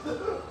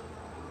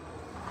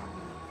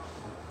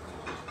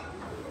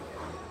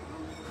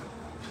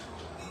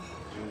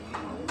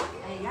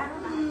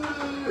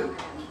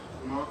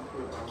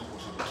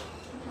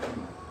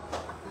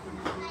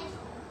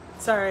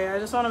 Sorry, I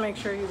just want to make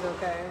sure he's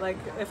okay. Like,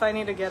 if I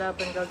need to get up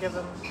and go give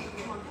him...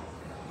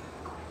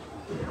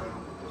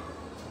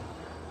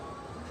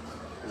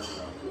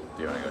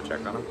 Do you want to go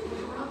check on him?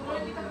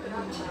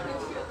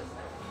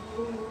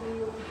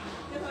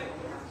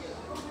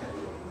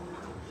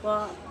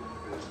 Well...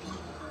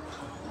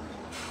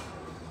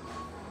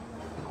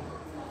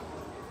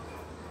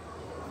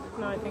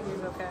 No, I think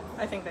he's okay.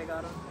 I think they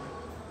got him.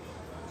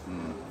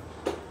 Hmm.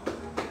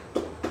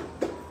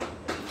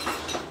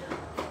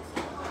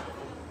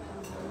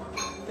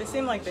 They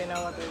seem like they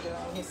know what they're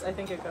doing. I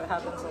think it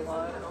happens a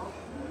lot.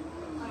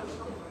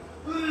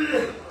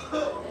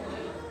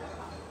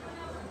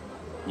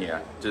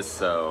 Yeah, just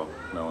so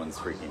no one's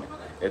freaking.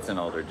 It's an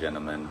older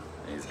gentleman.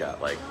 And he's got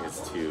like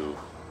his two.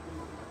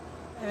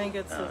 I think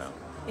it's I don't know,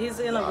 he's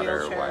in a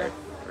daughter, wheelchair. wife,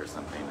 or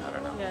something. I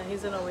don't know. Yeah,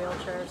 he's in a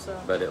wheelchair,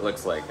 so. But it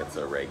looks like it's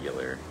a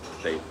regular.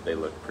 They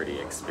look pretty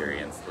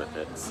experienced with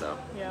it. So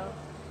Yeah.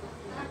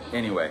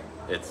 anyway,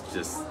 it's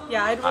just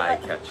Yeah,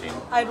 eye-catching.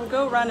 I'd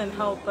go run and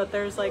help, but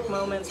there's like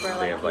moments where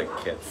They have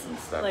like kits and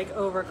stuff. like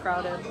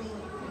overcrowded.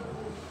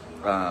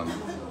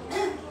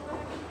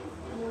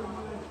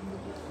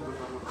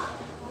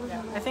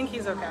 Yeah, I think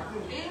he's okay.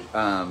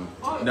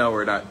 No,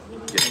 we're not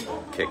getting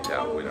kicked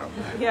out. We don't.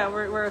 Yeah,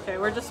 we're okay.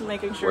 We're just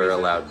making sure. We're he's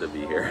allowed to be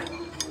here.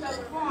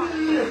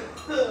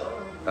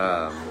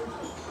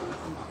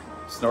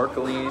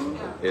 Snorkeling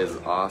is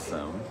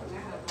awesome.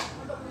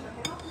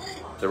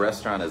 The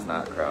restaurant is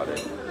not crowded.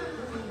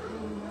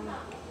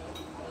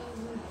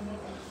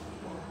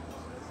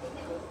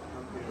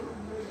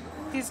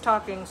 He's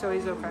talking, so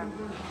he's okay.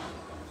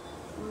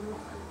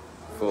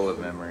 Full of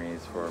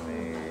memories for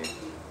me.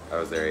 I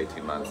was there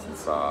 18 months and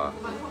saw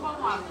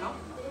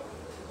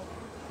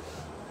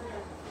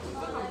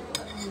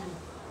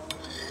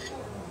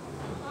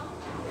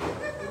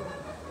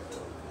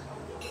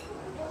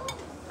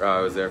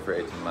I was there for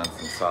 18 months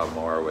and saw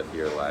more with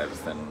your lives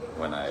than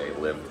when I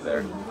lived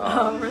there.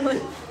 Oh,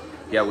 really?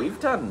 Yeah, we've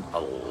done a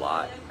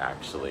lot,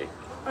 actually.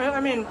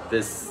 I mean,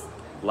 This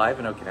live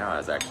in Okinawa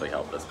has actually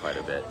helped us quite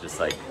a bit. Just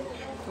like,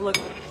 look.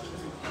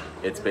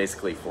 it's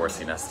basically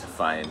forcing us to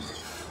find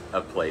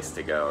a place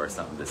to go or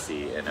something to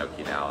see in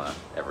Okinawa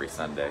every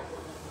Sunday.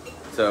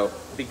 So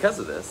because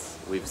of this,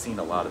 we've seen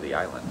a lot of the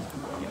island.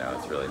 You know,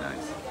 it's really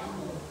nice.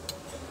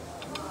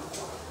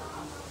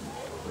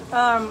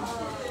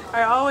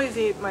 I always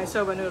eat my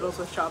soba noodles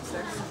with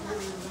chopsticks.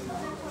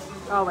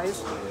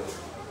 Always.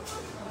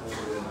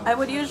 I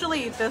would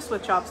usually eat this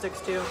with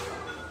chopsticks too,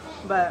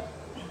 but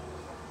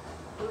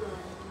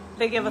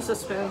they give us a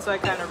spoon, so I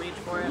kind of reach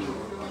for it.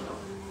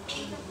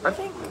 I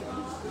think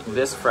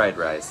this fried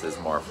rice is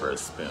more for a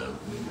spoon.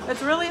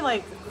 It's really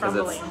like 'Cause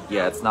crumbly.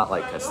 it's not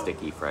like a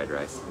sticky fried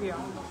rice. Yeah.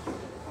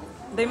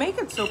 They make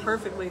it so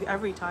perfectly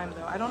every time,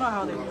 though. I don't know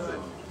how they do it.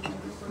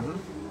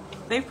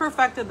 Mm-hmm. They've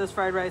perfected this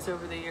fried rice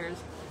over the years.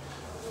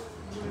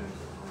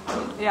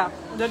 Yeah,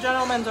 the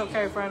gentleman's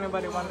okay for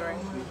anybody wondering.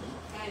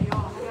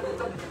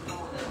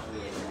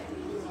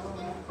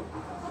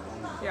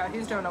 Yeah,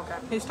 he's doing okay.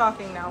 He's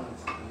talking now.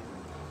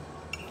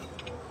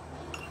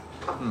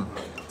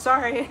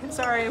 Sorry,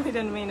 we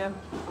didn't mean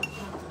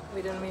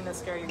to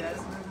scare you guys.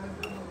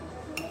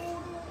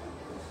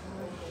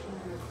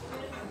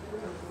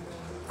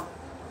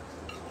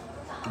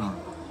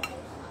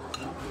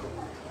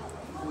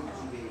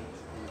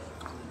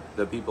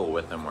 The people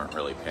with him weren't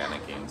really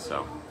panicking,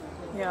 so.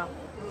 Yeah.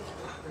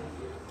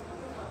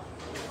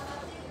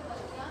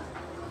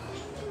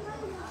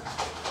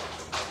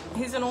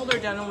 He's an older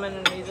gentleman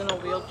and he's in a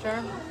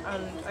wheelchair,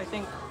 and I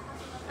think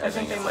I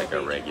think they it's might like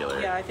a be, regular.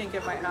 Yeah, I think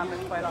it might happen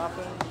quite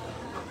often.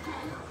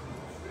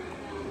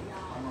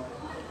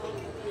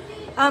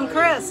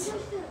 Chris,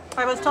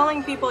 I was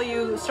telling people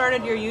you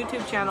started your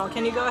YouTube channel.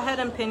 Can you go ahead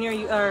and pin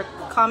or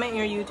comment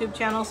your YouTube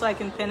channel so I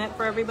can pin it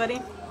for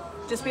everybody?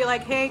 Just be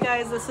like, hey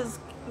guys, this is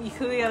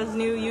Kuya's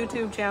new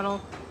YouTube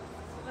channel.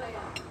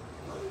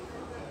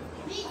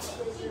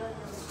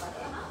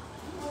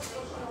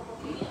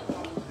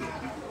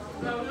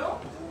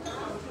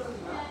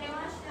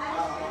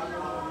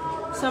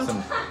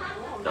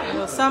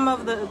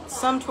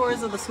 Some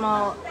tours of the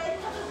small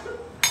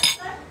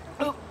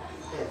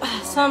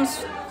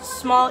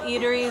small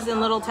eateries in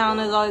Little Town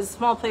is always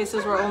small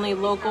places where only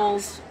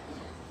locals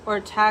or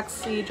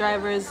taxi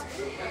drivers.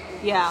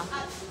 Yeah.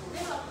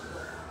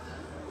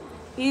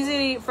 Easy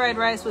to eat fried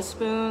rice with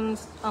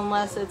spoons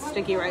unless it's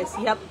sticky rice.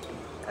 Yep.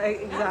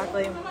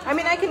 Exactly. I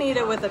mean, I can eat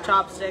it with a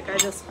chopstick.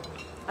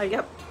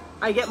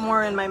 I get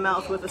more in my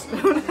mouth with a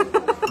spoon.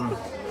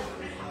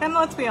 And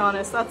let's be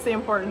honest, that's the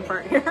important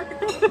part here.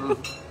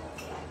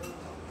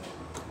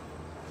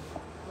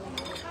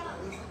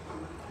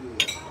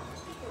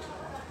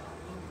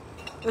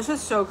 This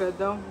is so good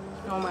though.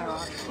 Oh my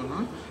gosh.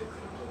 Mm-hmm.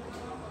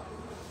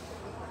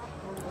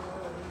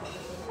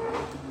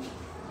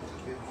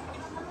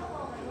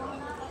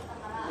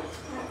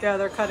 Yeah,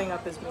 they're cutting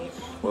up his meat.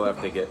 We'll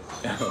have to get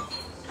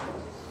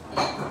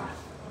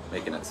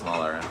making it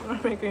smaller.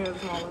 We're making it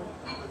smaller.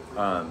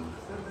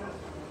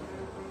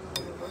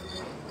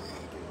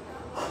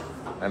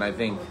 And I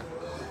think,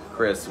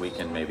 Chris, we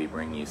can maybe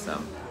bring you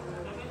some.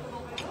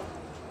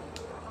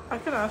 I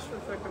can ask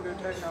if they can do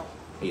takeout.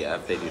 Yeah,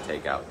 if they do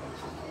takeout.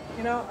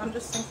 You know, I'm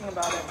just thinking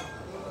about it.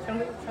 Do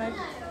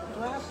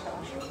I have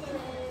cash?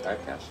 I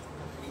have cash.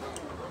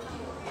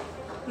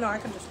 No, I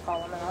can just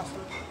call them and ask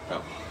them.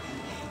 Oh,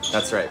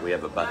 that's right. We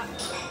have a button.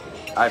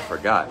 I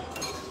forgot.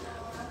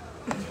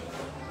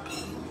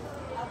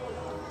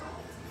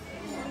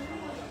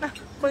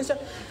 こんにちは。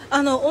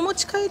お持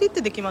ち帰りっ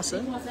てできま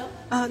す？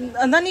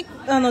何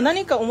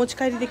かお持ち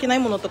帰りできない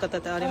ものとかって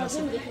ありま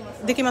す？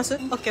できます？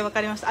 OK、 わ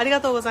かりました。あり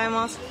がとうござい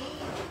ます。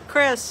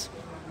Chris,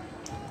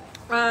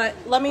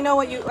 let me know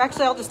what you...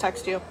 Actually, I'll just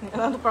text you.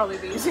 That'll probably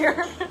be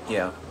easier.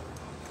 Yeah.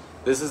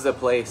 This is a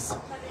place,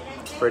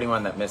 for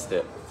anyone that missed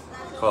it,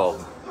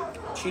 called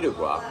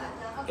Chirugwa.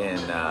 In,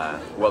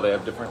 well, they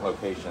have different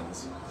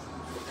locations.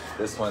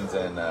 This one's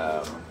in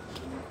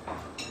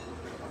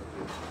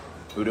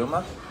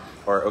Uruma?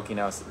 Or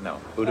Okinawa City? No,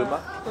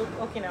 Uruma?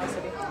 Okinawa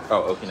City.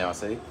 Oh, Okinawa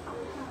City.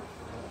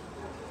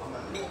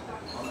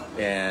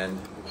 And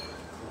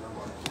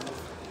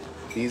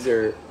these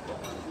are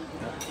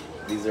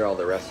all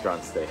the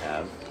restaurants they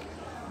have.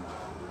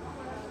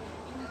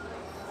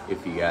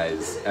 If you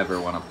guys ever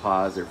want to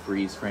pause or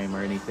freeze frame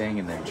or anything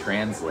and then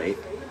translate.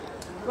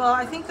 Well,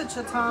 I think the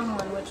Chatan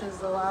one, which is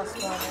the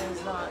last one,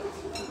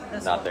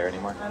 is not there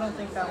anymore? I don't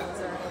think that one's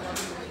there anymore.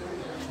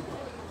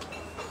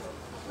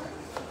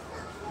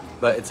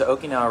 But it's an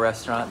Okinawa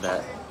restaurant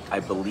that I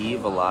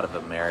believe a lot of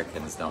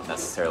Americans don't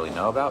necessarily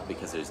know about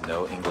because there's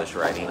no English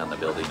writing on the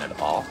building at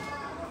all.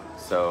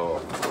 So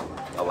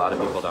a lot of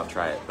people don't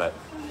try it. But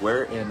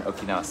we're in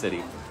Okinawa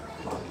City,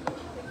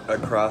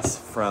 across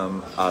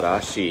from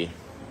Arashi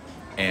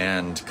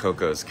and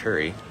Coco's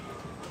Curry.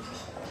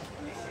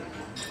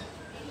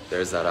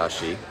 There's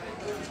Arashi,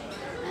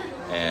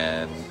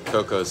 and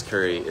Coco's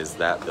Curry is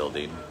that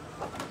building.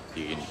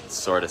 You can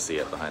sort of see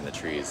it behind the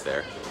trees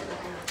there.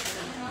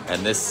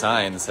 And this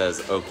sign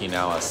says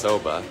Okinawa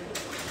Soba,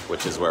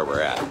 which is where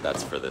we're at.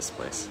 That's for this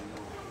place.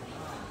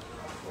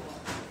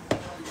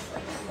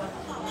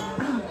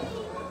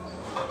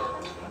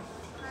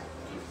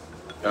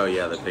 Oh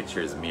yeah, the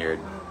picture is mirrored.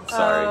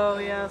 Sorry. Oh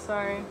yeah,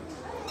 sorry.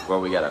 Well,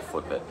 we gotta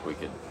flip it. We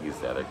could use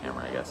the other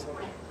camera, I guess.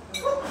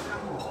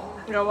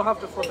 Yeah, we'll have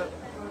to flip it.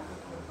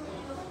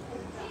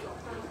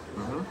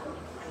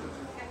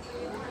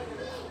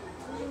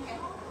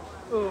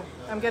 Ooh,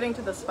 I'm getting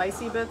to the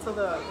spicy bits of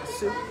the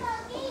soup.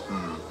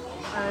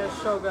 And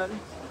it's so good.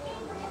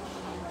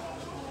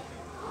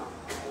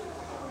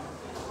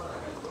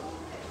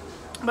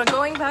 But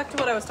going back to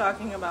what I was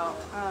talking about,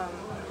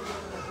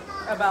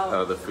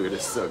 Oh, the food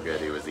is so good.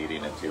 He was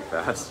eating it too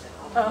fast.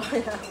 Oh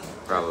yeah.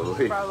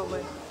 Probably.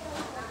 Probably.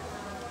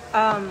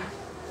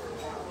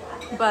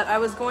 But I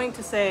was going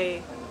to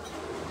say,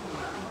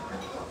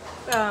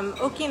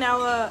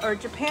 Okinawa or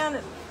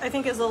Japan, I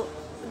think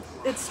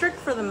it's strict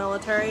for the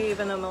military,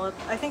 even though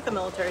I think the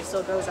military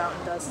still goes out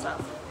and does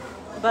stuff.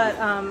 But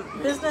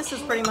business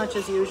is pretty much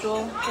as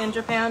usual in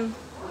Japan.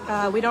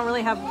 We don't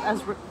really have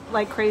as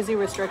crazy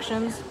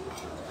restrictions.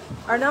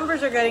 Our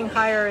numbers are getting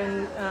higher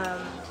in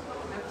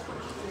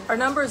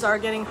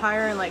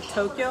like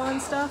Tokyo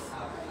and stuff.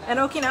 And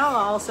Okinawa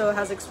also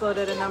has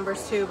exploded in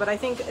numbers too, but I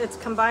think it's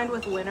combined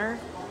with winter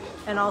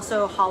and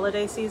also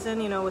holiday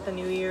season, you know, with the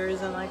New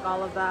Year's and like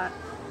all of that,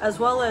 as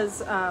well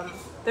as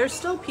there's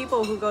still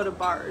people who go to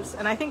bars,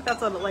 and I think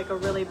that's a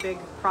really big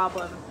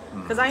problem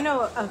because I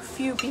know a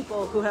few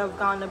people who have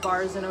gone to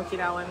bars in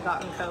Okinawa and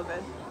gotten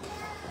COVID.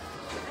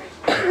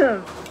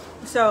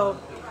 So,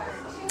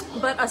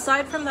 but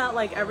aside from that,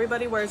 like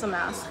everybody wears a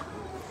mask.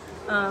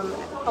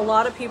 A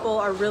lot of people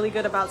are really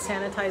good about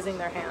sanitizing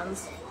their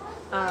hands.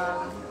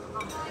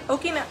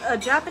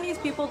 Japanese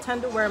people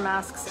tend to wear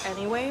masks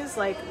anyways.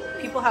 Like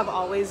people have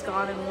always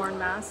gone and worn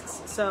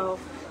masks, so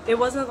it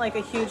wasn't like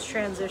a huge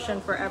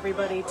transition for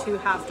everybody to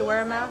have to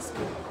wear a mask.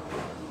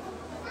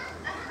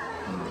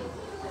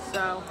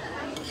 So,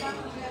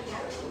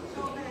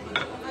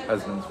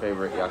 Husband's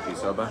favorite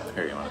yakisoba.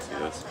 Here, you want to see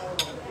this?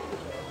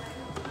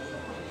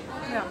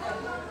 yeah.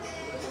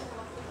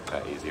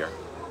 That easier.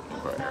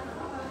 Right here.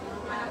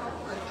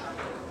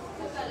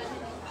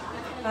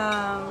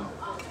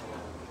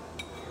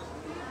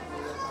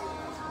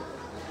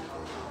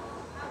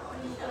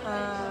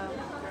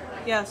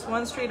 Yes,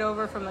 one street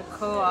over from the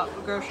co-op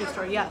grocery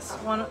store. Yes,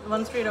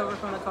 one street over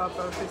from the co-op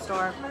grocery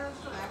store.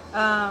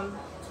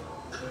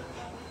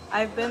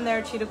 I've been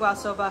there, Chirugwa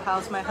Soba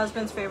House. My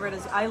husband's favorite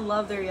is, I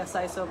love their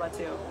yasai soba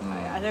too.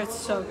 They're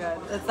so good.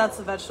 That's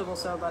the vegetable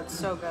soba. It's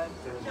so good.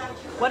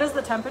 What is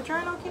the temperature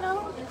in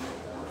Okinawa?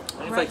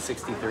 It's like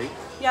 63.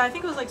 Yeah, I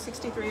think it was like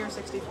 63 or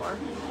 64.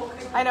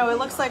 I know, it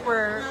looks like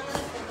we're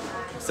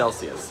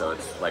Celsius, so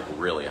it's like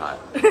really hot.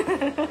 I'm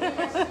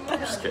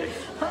just kidding.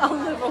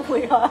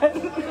 Unlivably hot.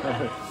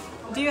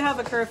 Do you have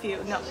a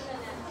curfew? No.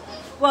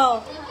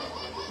 Well,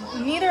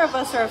 neither of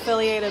us are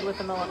affiliated with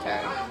the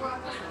military.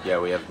 Yeah,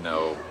 we have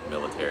no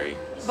military.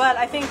 But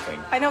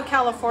I know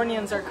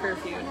Californians are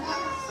curfewed.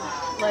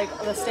 Like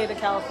the state of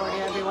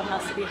California, everyone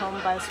has to be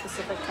home by a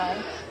specific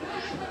time.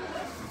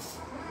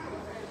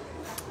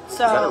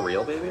 So, is that a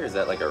real baby or is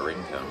that like a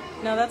ringtone?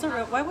 No, that's a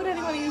real. Why would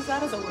anyone use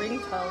that as a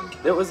ringtone?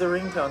 It was a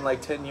ringtone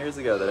like 10 years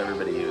ago that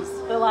everybody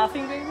used. The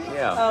laughing baby?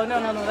 Yeah. Oh, no,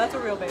 that's a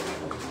real baby.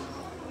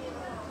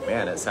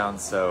 Man, it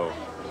sounds so...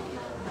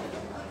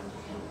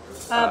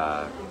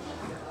 But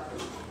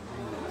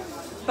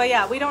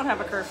yeah, we don't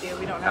have a curfew.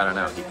 We don't have I don't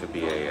know, a curfew. he could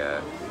be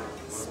a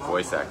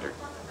voice actor.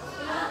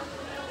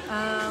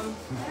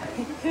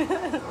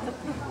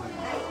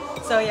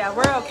 So yeah,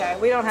 we're okay.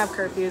 We don't have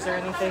curfews or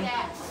anything.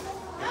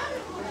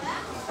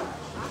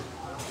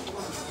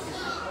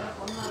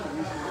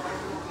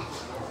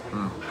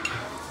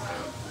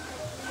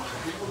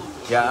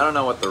 Yeah, I don't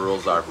know what the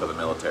rules are for the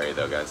military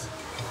though, guys.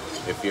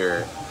 If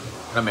you're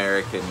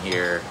American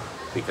here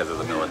because of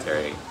the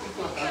military,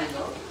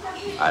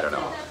 I don't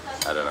know.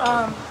 I don't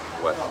know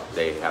what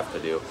they have to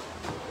do.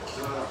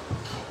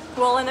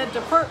 Well, in a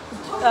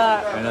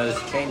I know this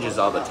changes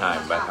all the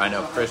time, but I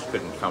know Chris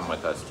couldn't come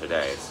with us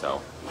today,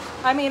 so.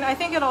 I mean, I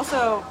think it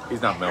also...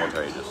 He's not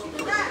military, just,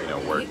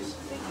 works.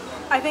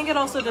 I think it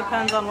also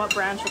depends on what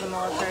branch of the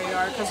military you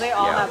are, because they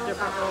all have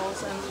different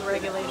rules and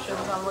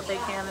regulations on what they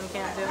can and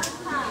can't do.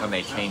 And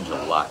they change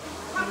a lot.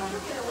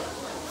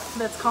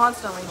 That's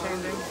constantly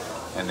changing.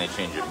 And they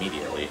change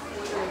immediately.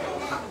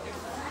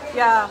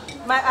 Yeah,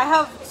 I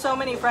have so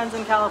many friends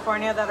in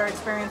California that are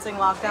experiencing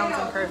lockdowns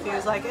and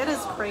curfews. Like, it is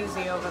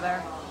crazy over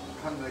there.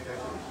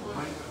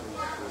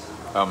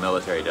 Oh,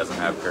 military doesn't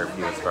have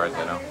curfew as far as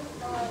I know.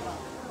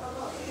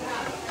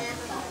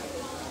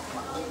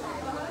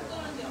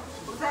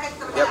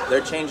 Yep,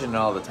 they're changing it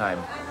all the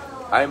time.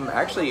 I'm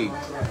actually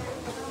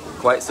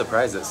quite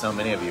surprised that so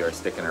many of you are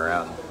sticking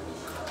around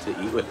to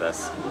eat with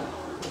us.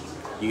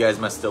 You guys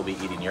must still be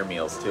eating your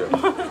meals too.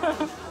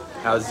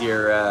 How's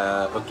your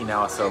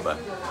Okinawa Soba?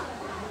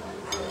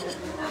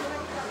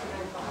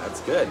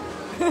 That's good.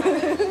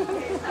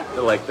 I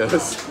like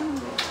those.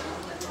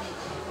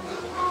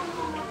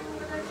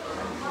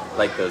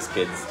 Like those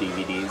kids'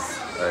 DVDs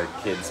or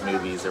kids'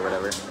 movies or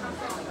whatever.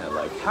 They're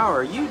like, how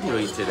are you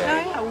doing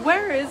today? Yeah,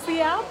 where is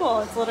the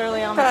apple? It's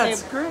literally on the table.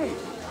 That's great.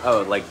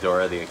 Oh, like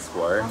Dora the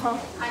Explorer?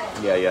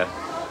 Yeah.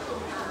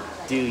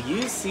 Do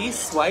you see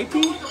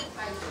Swipey?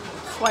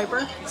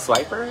 Swiper?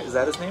 Swiper? Is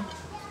that his name?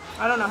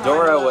 I don't know how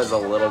Dora was a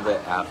little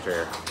bit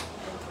after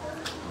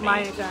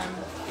my time.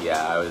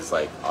 Yeah, I was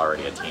like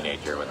already a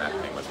teenager when that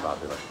thing was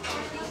popular.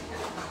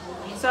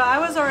 So I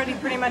was already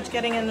pretty much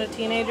getting into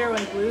teenager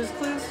when Blue's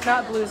Clues,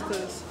 not Blue's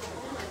Clues.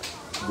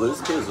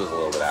 Blue's Clues was a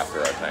little bit after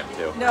our time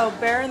too. No,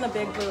 Bear in the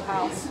Big Blue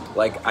House.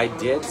 Like I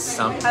did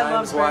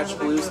sometimes watch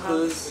Blue's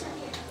Clues,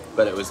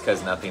 but it was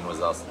because nothing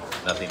else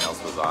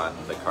was on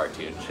the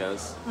cartoon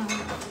shows.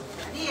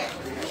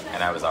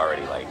 And I was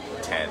already like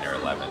 10 or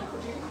 11.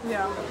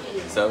 Yeah.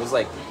 So it was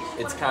like,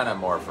 it's kind of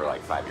more for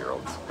like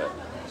 5-year-olds, but.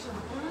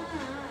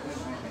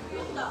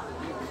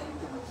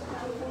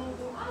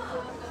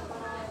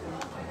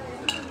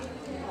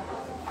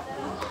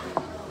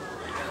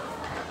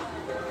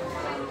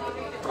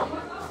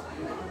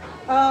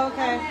 Oh,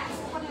 okay.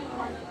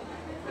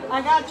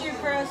 I got you,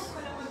 Chris.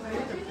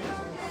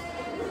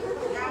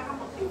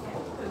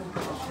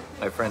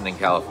 My friend in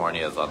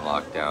California is on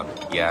lockdown.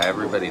 Yeah,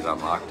 everybody's on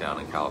lockdown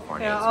in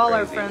California. Yeah, it's all crazy.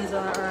 our friends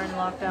are in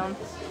lockdown.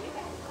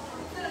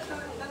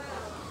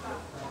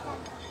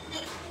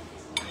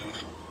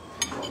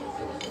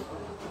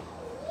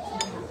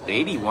 It's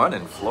 81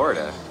 in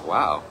Florida.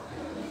 Wow.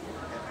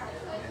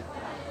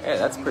 Yeah,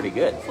 that's pretty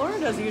good.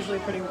 Florida's usually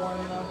pretty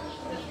warm, though.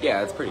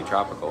 Yeah, it's pretty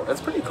tropical.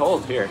 It's pretty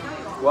cold here.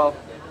 Well,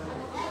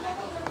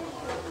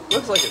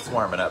 looks like it's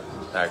warming up,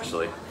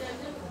 actually.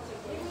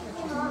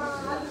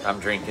 I'm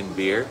drinking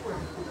beer.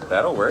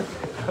 That'll work.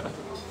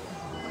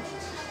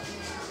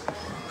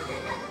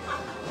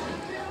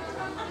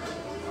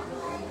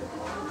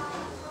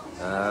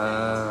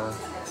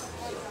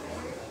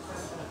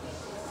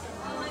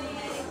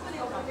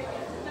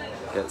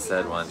 It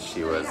said once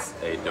she was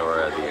a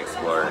Dora the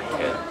Explorer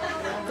kid.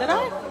 Did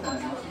I?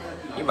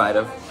 You might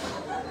have.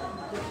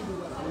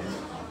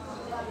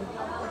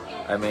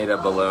 I made a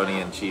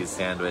bologna and cheese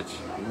sandwich.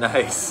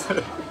 Nice.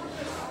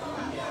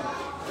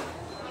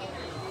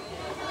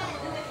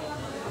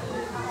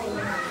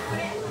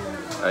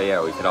 Oh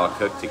yeah, we could all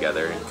cook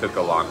together and cook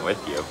along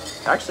with you.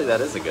 Actually, that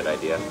is a good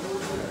idea.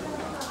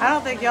 I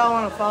don't think y'all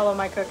want to follow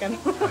my cooking.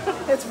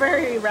 It's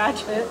very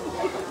ratchet.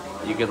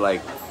 You could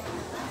like,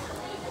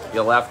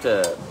 you'll have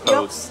to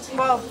post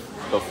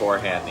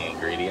beforehand the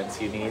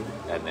ingredients you need,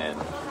 and then.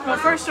 Well,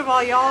 first of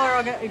all, y'all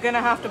are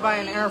gonna have to buy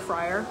an air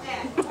fryer.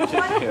 Because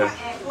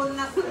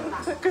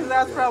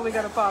that's probably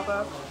gonna pop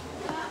up.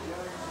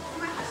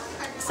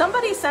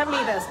 Somebody sent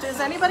me this. Does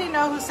anybody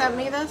know who sent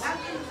me this?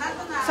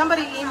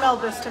 Somebody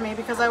emailed this to me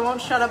because I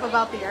won't shut up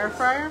about the air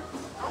fryer.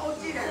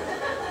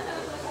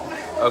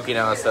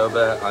 Okinawa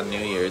soba on New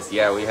Year's.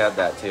 Yeah, we had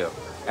that too.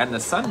 And the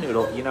Sun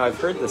Noodle, you know, I've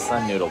heard the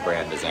Sun Noodle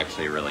brand is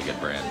actually a really good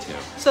brand too.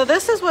 So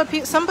this is what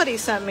somebody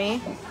sent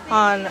me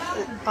on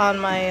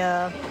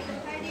my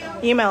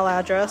email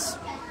address.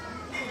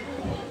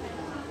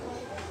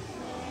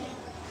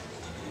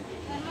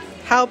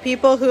 How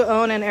people who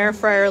own an air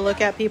fryer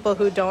look at people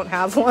who don't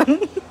have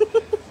one.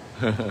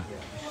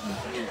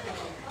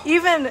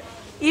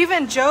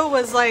 Even Joe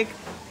was like,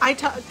 he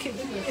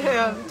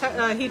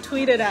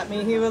tweeted at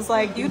me. He was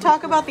like, "You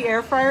talk about the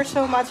air fryer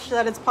so much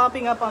that it's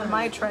popping up on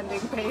my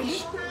trending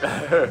page."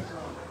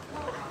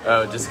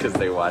 Oh, just because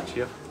they watch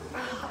you?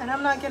 And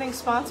I'm not getting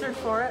sponsored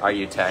for it. Are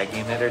you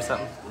tagging it or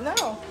something? No.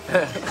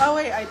 Oh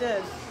wait, I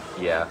did.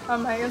 Yeah.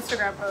 On my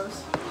Instagram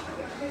post.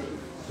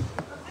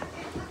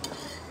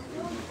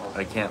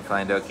 I can't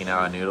find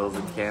Okinawa noodles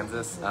in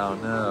Kansas. Oh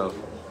no.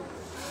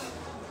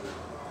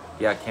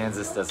 Yeah,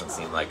 Kansas doesn't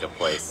seem like a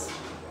place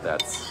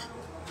that's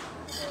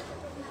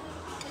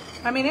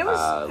I mean, it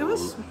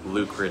was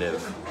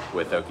lucrative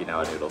with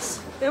Okinawa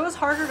noodles. It was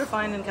harder to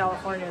find in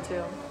California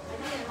too.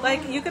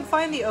 Like you could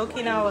find the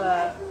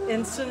Okinawa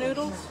instant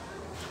noodles,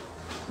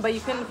 but you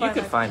couldn't find.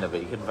 You could find them,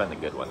 but you couldn't find the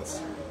good ones.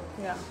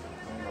 Yeah.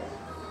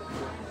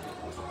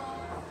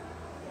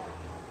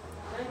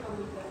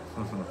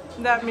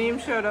 That meme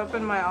showed up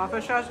in my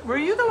office shots. Were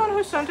you the one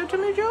who sent it to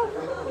me, Joe?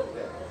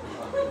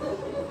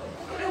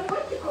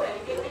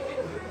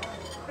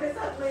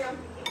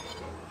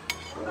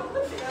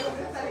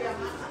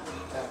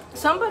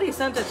 Somebody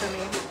sent it to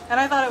me, and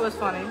I thought it was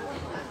funny.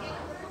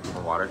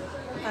 More water?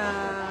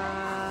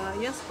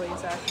 Yes,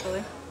 please,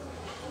 actually.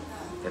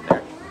 In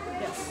there.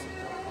 Yes.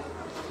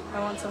 I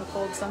want some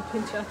cold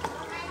sanpincha.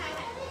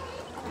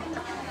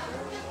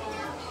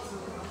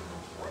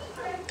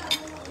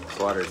 This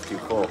water is too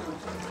full.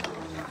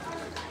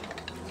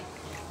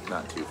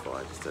 Not too full,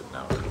 I just didn't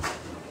know.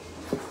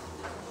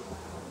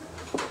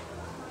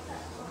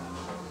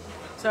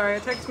 Sorry,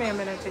 it takes me a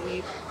minute to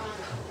eat.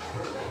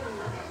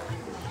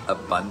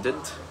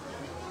 Abundant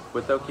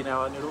with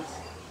Okinawa noodles?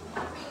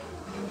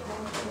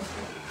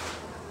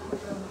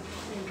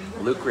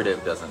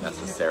 Lucrative doesn't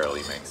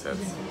necessarily make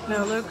sense.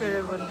 No,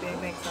 lucrative wouldn't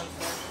make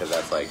sense. Because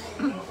that's like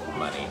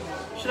money.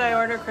 Should I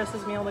order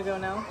Chris's meal to go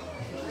now?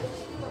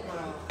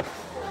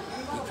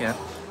 You can.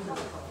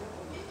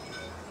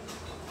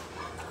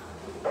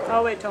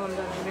 I'll wait till I'm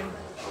done eating.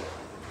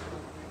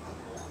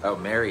 Oh,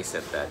 Mary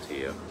sent that to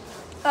you.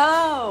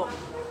 Oh!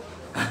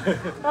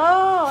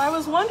 Oh, I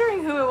was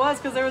wondering who it was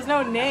because there was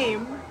no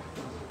name.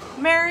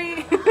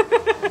 Mary.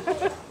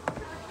 I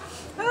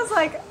was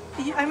like,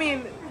 I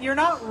mean, you're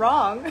not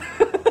wrong.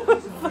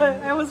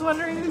 But I was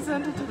wondering who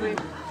sent it to me.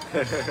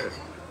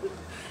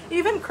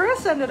 Even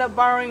Chris ended up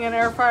borrowing an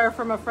air fryer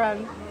from a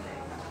friend.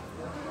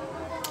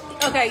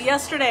 Okay,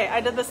 yesterday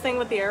I did this thing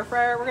with the air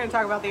fryer. We're going to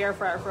talk about the air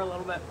fryer for a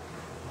little bit.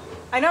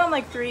 I know I'm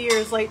like 3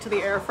 years late to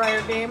the air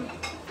fryer game,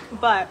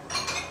 but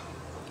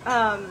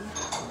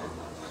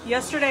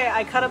yesterday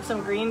I cut up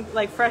some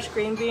fresh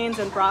green beans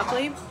and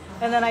broccoli,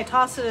 and then I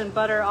tossed it in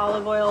butter,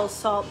 olive oil,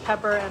 salt,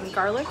 pepper, and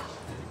garlic,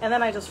 and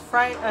then I just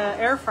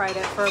air fried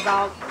it for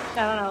about,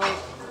 I don't know, like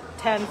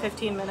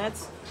 10-15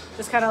 minutes,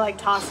 just kind of like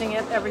tossing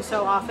it every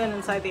so often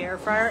inside the air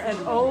fryer, and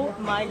oh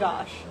my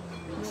gosh,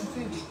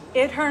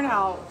 it turned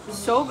out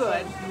so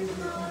good.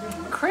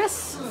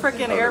 Chris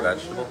freaking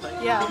vegetable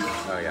thing? Yeah.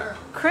 Oh yeah.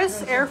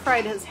 Chris air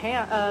fried his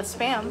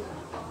spam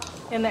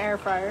in the air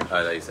fryer. Oh,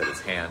 I thought you said his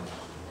hand.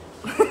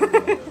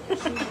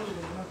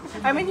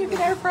 I mean, you can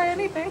air fry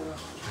anything.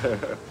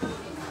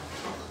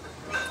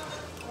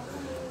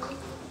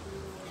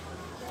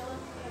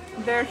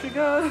 There she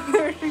goes.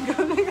 There she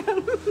goes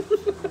again.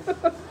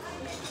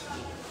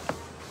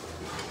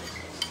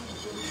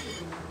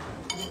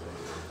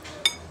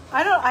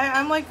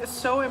 I'm like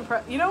so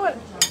impressed. You know what?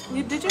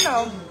 Did you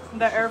know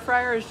the air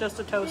fryer is just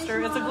a toaster?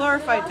 It's a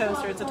glorified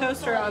toaster. It's a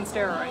toaster on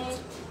steroids.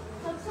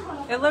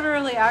 It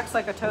literally acts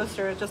like a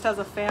toaster. It just has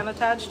a fan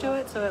attached to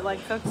it, so it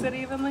like cooks it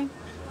evenly.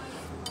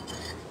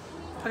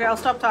 Okay, I'll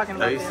stop talking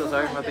about it. Are you still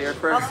talking about the air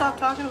fryer? I'll stop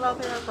talking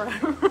about the air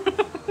fryer.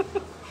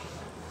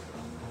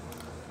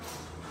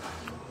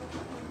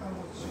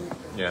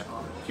 Yeah.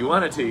 If you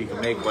wanted to, you can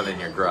make one in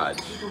your garage.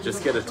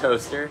 Just get a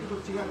toaster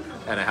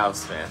and a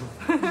house fan.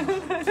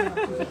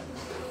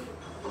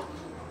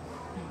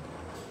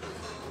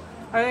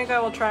 I think I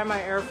will try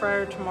my air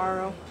fryer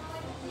tomorrow.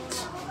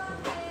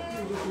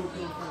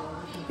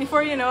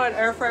 Before you know it,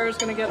 air fryer is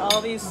going to get all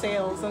these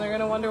sales, and they're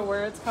going to wonder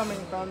where it's coming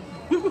from.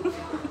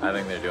 I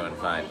think they're doing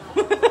fine.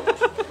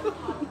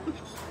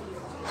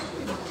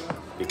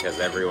 Because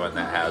everyone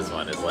that has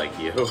one is like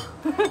you.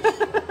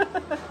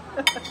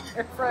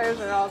 Air fryers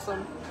are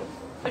awesome.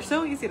 They're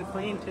so easy to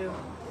clean, too.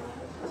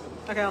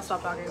 Okay, I'll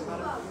stop talking about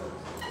it.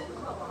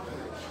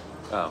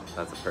 Oh,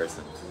 that's a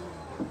person.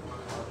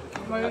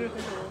 What did you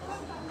think of it?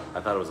 I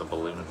thought it was a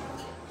balloon.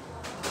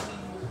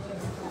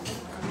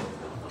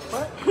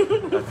 What?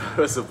 I thought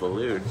it was a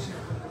balloon.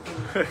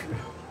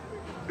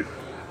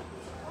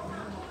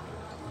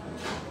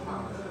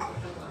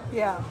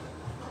 Yeah.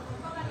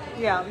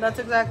 Yeah, that's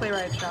exactly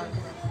right, Sean.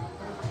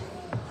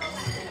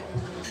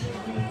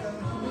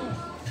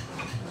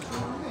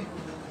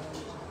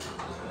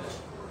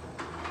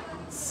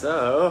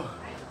 So,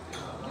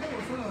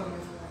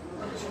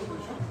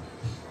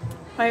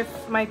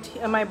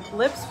 my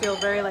lips feel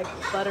very like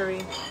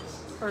buttery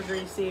or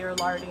greasy or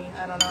lardy.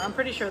 I don't know. I'm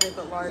pretty sure they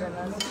put lard in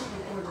this.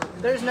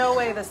 There's no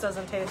way this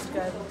doesn't taste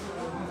good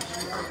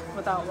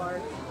without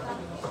lard.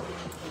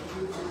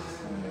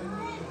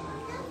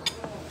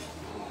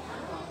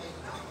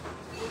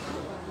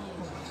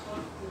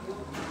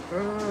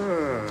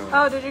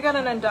 Oh, did you get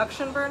an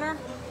induction burner?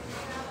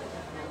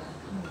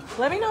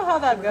 Let me know how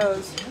that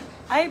goes.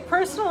 I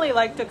personally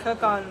like to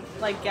cook on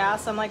like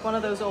gas. I'm like one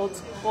of those old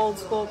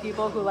school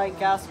people who like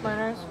gas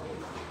burners.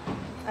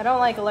 I don't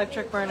like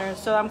electric burners,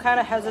 so I'm kind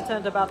of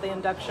hesitant about the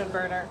induction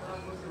burner.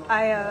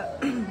 I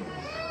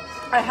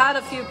had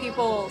a few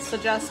people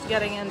suggest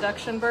getting an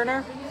induction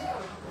burner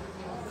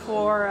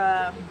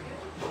for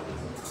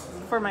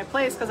my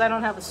place because I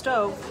don't have a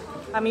stove.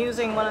 I'm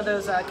using one of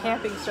those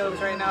camping stoves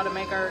right now to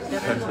make our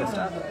dinners and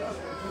stuff.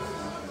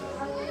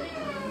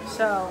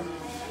 So.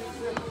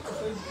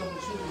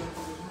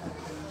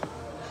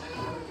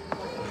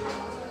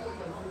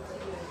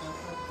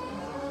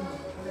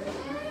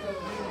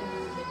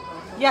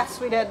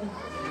 Yes, we did.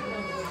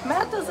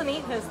 Matt doesn't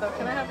eat his though.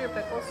 Can I have your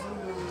pickles?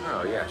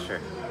 oh yeah, sure.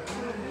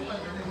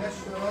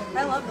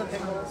 I love the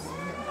pickles.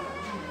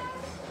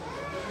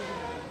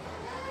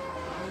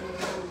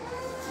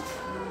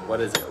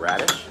 What is it,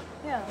 radish?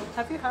 Yeah.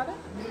 Have you had it?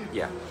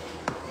 Yeah.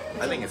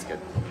 I think it's good.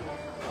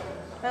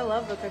 I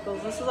love the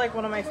pickles. This is like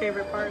one of my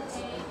favorite parts.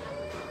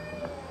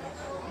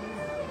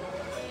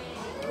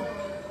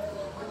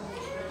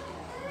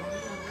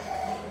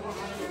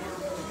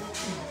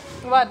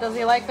 What, does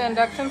he like the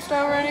induction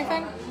stove or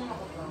anything?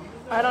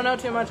 I don't know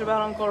too much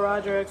about Uncle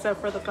Roger except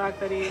for the fact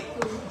that he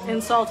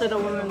insulted a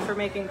woman for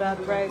making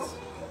bad rice.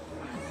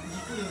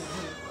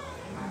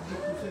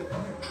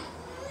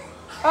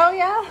 Oh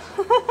yeah?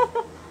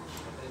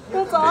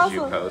 That's awesome.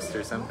 Did you post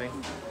or something?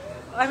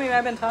 I mean,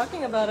 I've been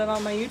talking about it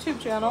on my YouTube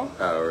channel.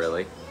 Oh,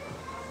 really?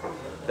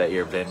 That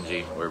we're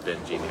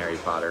binging Harry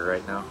Potter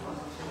right now?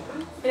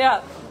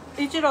 Yeah.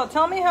 Ichiro,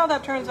 tell me how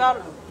that turns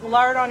out,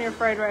 lard on your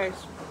fried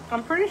rice.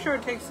 I'm pretty sure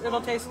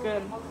it'll taste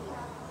good.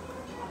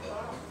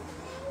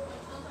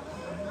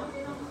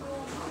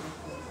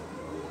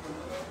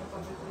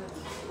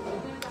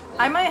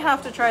 I might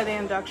have to try the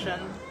induction.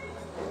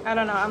 I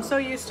don't know. I'm so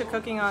used to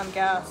cooking on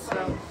gas,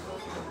 so.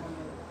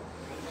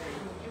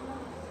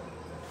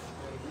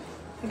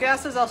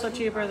 Gas is also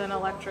cheaper than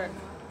electric,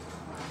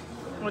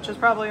 which is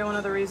probably one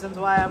of the reasons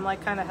why I'm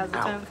like kind of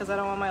hesitant because I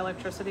don't want my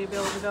electricity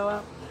bill to go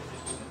up.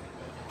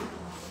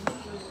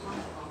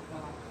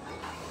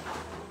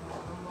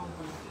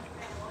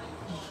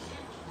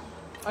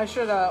 I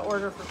should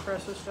order for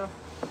Chris's stuff.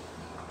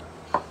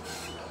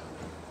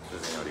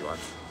 Does he know what he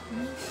wants?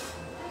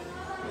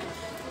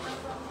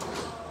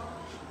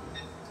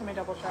 Let me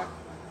double check.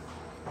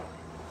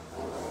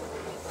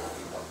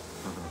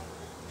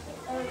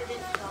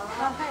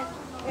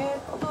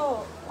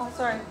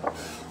 Sorry.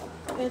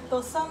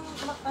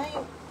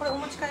 これお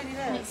持ち帰り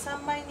で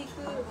3枚肉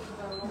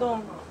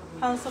丼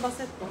半そば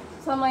セット。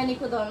3枚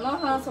肉丼の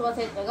半そば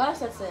セットが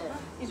1つ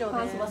以上です。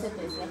半そばセッ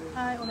トですね。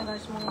はい、お願い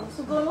します。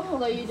そこの方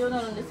が有料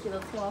なんですけど、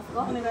つけます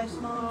か？お願いし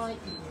ます。はい。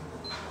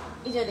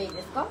以上でいい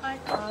ですか？はい。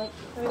はい。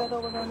ありがと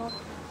うございます。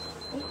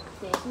はい、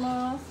失礼し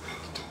ます。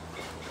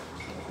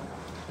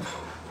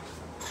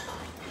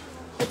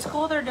 It's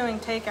cool they're doing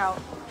takeout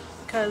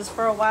because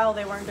for a while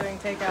they weren't doing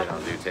takeout. They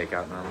don't do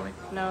takeout normally?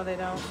 No, they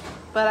don't.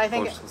 But I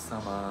think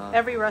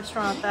every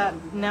restaurant that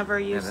never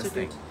used to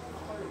do.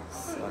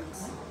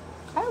 Sucks.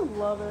 I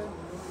love it.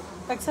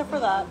 Except for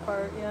that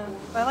part, yeah.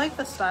 I like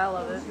the style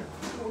of it.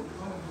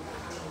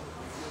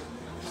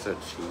 So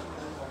cheap.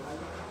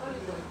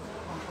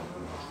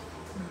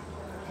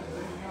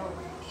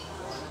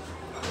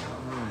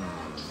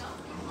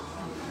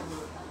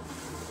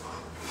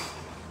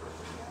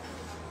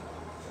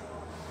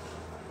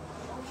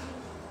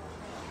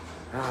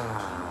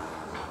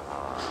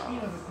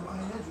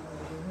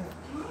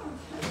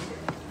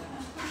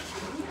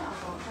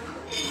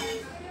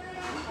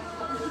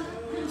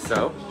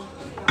 So,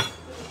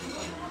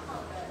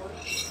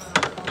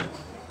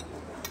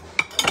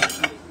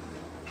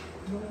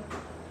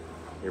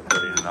 you're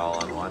putting it all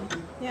in one?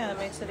 Yeah, it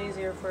makes it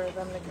easier for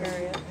them to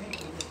carry it.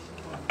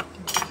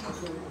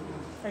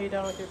 Are you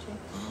done with your tea?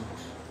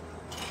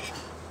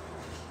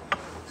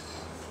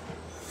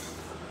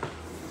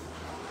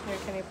 Here,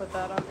 can you put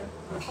that on here?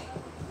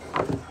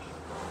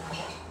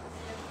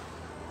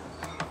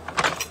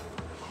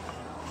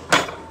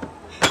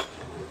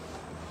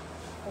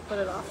 We'll put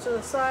it off to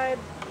the side.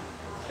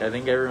 I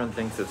think everyone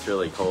thinks it's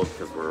really cold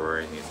because we're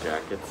wearing these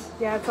jackets.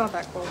 Yeah, it's not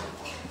that cold.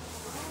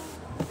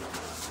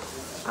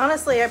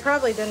 Honestly, I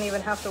probably didn't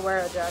even have to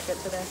wear a jacket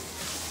today.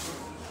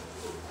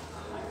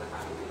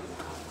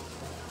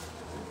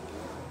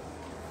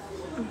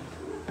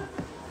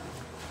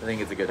 I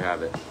think it's a good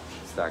habit.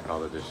 Stack all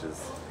the dishes,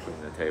 put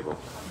in the table.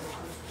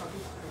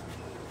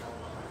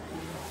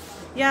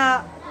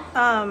 Yeah,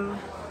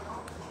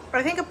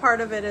 I think a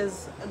part of it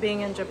is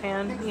being in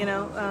Japan, you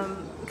know,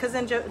 because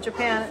in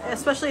Japan,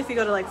 especially if you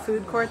go to like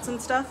food courts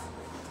and stuff,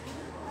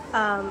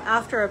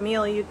 after a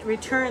meal, you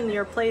return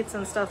your plates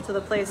and stuff to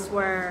the place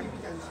where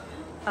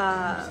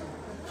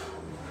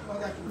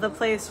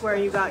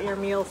you got your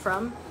meal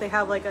from. They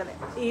have like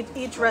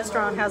each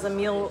restaurant has a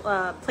meal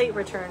plate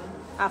return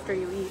after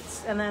you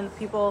eat, and then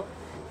people,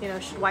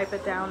 should wipe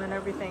it down and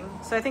everything.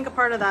 So I think a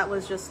part of that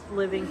was just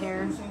living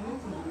here.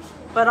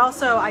 But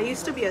also, I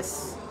used to be a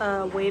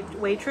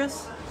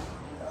waitress,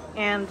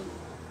 and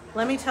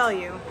let me tell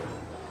you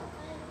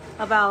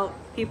about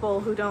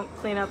people who don't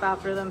clean up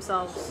after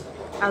themselves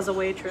as a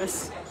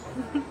waitress.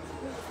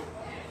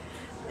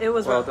 It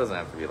doesn't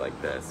have to be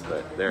like this,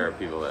 but there are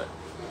people that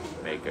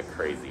make a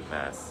crazy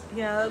mess.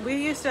 Yeah,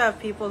 we used to have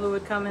people who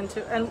would come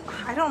into, and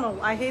I don't know,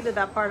 I hated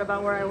that part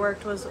about where I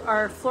worked, was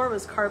our floor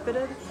was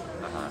carpeted,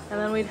 and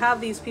then we'd have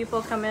these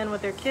people come in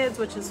with their kids,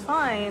 which is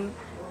fine,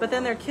 but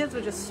then their kids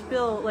would just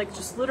spill,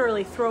 just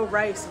literally throw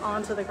rice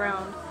onto the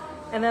ground.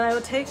 And then it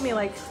would take me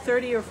like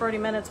 30 or 40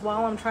 minutes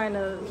while I'm trying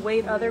to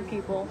wait other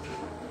people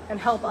and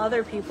help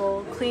other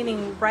people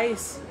cleaning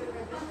rice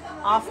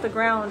off the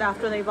ground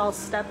after they've all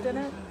stepped in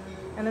it.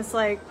 And it's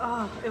like,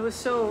 it was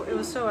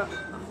so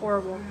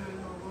horrible.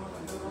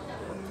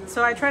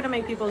 So I try to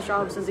make people's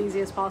jobs as easy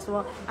as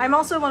possible. I'm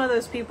also one of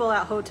those people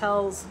at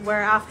hotels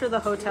where after the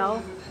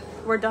hotel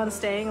we're done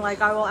staying,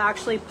 I will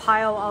actually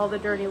pile all the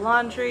dirty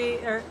laundry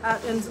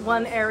in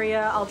one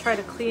area. I'll try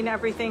to clean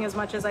everything as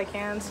much as I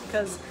can,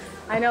 because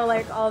I know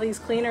all these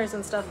cleaners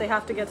and stuff, they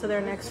have to get to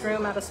their next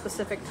room at a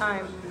specific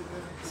time.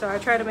 So I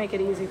try to make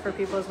it easy for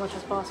people as much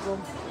as possible.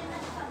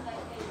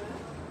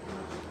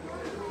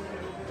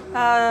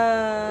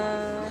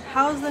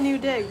 How's the new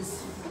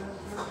digs?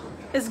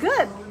 It's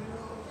good.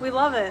 We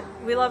love it.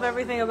 We love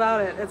everything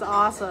about it. It's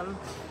awesome.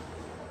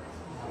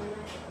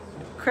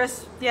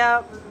 Chris,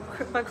 yeah,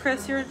 but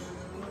Chris, you're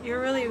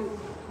really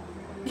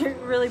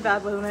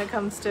bad when it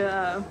comes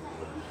to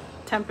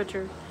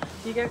temperature.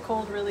 You get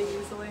cold really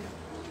easily.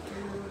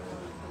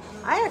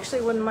 I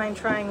actually wouldn't mind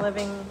trying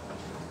living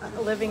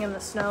in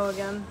the snow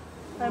again.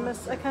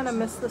 I kind of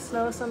miss the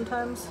snow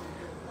sometimes.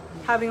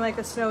 Having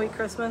a snowy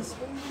Christmas.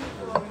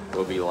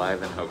 We'll be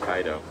live in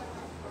Hokkaido.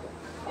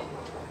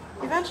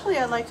 Eventually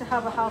I'd like to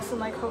have a house in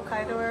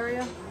Hokkaido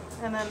area,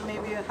 and then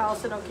maybe a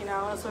house in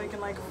Okinawa so we can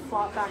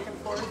flop back and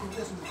forth.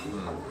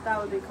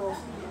 That would be cool.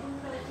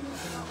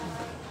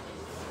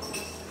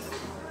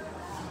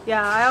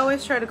 Yeah, I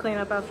always try to clean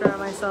up after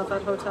myself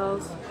at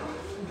hotels.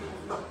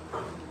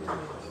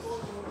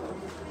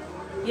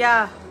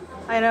 Yeah,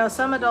 I know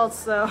some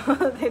adults though,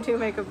 they do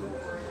make a...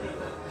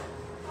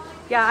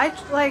 Yeah,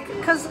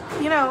 cause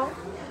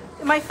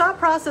my thought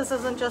process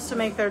isn't just to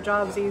make their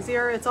jobs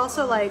easier. It's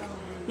also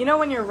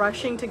when you're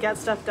rushing to get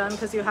stuff done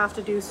because you have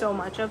to do so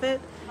much of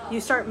it,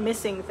 you start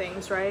missing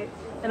things, right?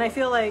 And I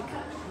feel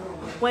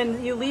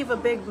when you leave a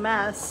big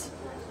mess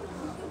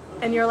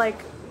and you're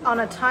on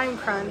a time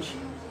crunch,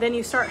 then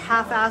you start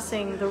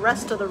half-assing the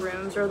rest of the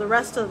rooms or the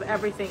rest of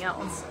everything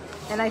else.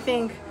 And I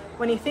think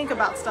when you think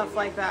about stuff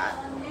like that,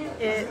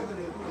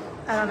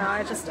 I don't know,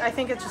 I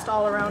think it's just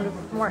all around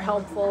more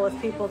helpful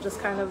if people just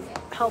kind of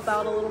help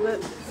out a little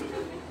bit.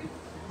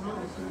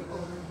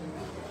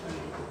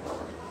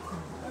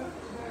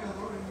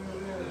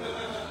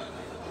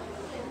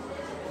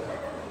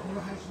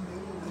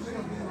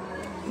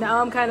 Now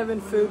I'm kind of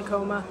in food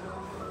coma.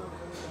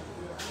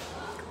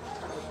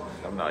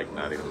 I'm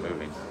not even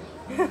moving.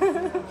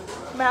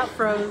 Matt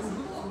froze.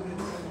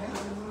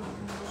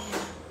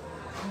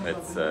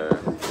 It's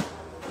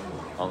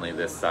only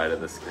this side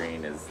of the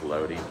screen is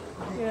loading.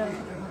 Yeah.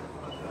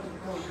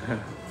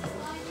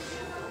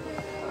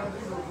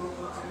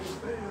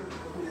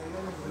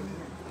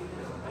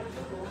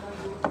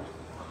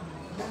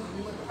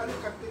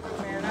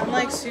 Man,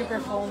 I'm super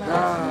full now.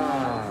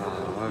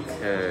 Ah,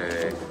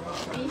 okay.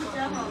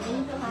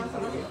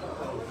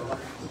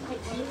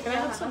 Can I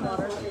have some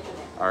water?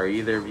 Are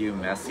either of you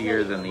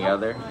messier than the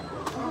other?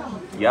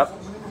 Yep.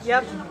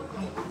 Yep.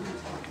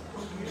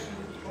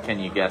 Can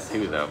you guess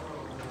who though?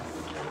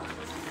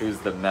 Who's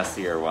the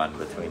messier one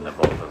between the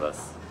both of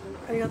us?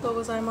 Arigatou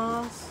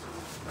gozaimasu.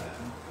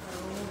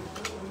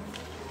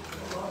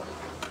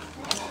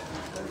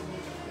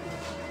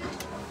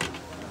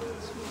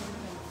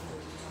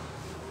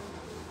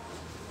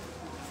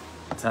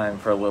 Time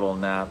for a little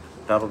nap.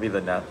 That'll be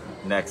the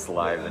next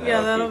live. Yeah,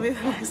 that'll be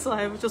the next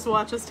live. Just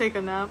watch us take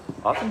a nap.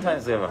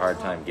 Oftentimes we have a hard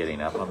time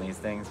getting up on these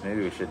things.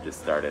 Maybe we should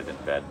just start it in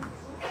bed.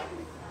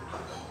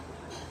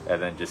 And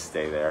then just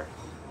stay there.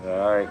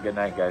 Alright, good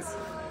night guys.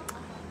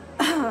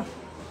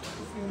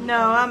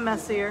 No, I'm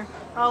messier.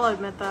 I'll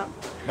admit that.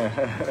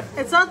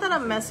 It's not that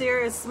I'm messier,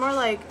 it's more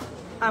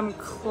I'm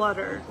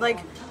cluttered.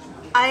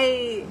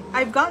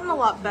 I've gotten a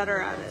lot better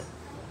at it.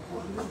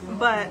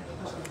 But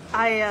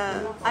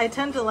I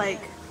tend to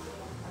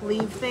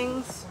leave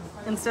things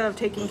instead of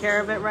taking care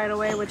of it right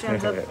away, which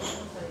ends up...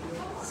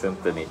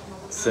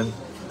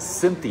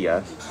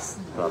 Cynthia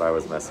thought I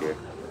was messier.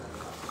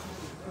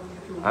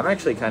 I'm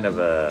actually kind of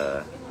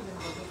a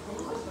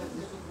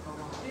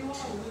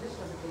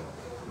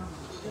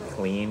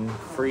clean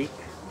freak.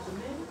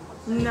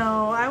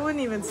 No, I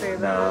wouldn't even say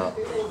that. No.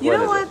 You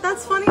know what?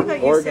 That's funny that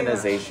you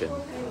Organization. say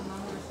that.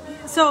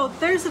 So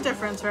there's a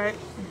difference, right?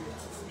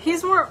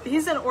 He's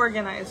an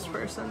organized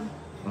person.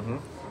 Mm-hmm.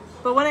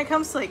 But when it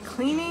comes to like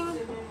cleaning,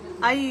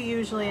 I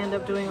usually end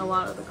up doing a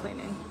lot of the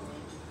cleaning.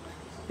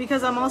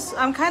 Because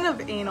I'm kind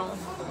of anal.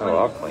 Oh,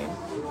 I'll clean.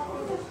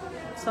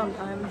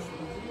 Sometimes.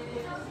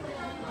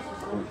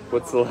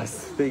 What's the last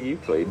thing you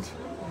cleaned?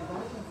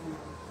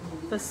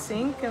 The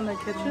sink in the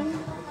kitchen.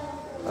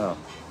 Oh.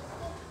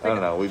 I don't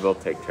know. We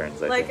both take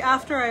turns, I Like think.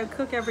 after I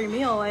cook every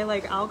meal, I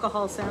like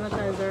alcohol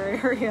sanitize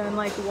our area and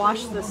like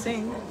wash the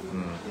sink.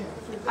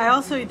 I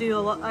also do a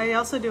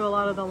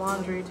lot of the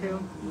laundry too.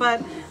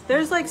 But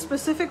there's like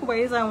specific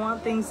ways I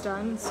want things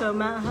done. So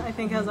Matt, I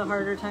think, has a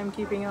harder time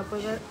keeping up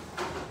with it.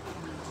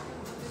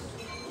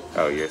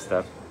 Oh, your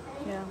stuff?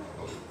 Yeah.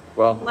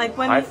 Well, Like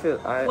when I you-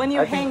 feel, I, when you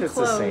I hang think it's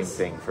the same clothes.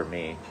 thing for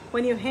me.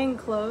 When you hang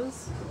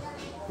clothes,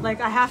 like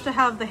I have to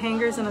have the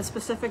hangers in a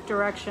specific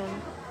direction,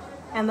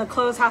 and the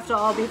clothes have to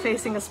all be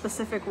facing a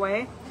specific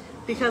way,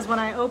 because when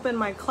I open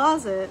my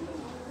closet,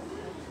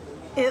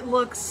 it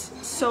looks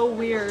so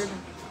weird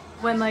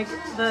when like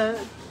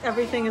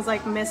everything is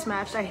like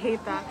mismatched. I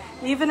hate that.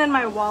 Even in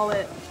my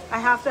wallet, I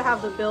have to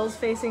have the bills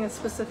facing a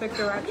specific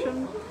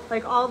direction.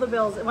 Like all the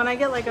bills, when I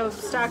get like a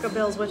stack of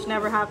bills, which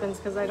never happens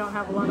because I don't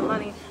have a lot of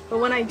money, but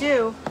when I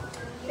do,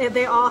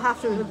 they all have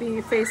to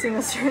be facing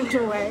a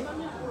certain way.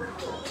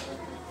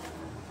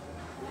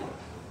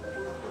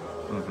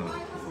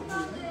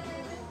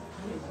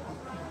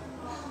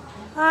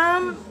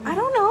 I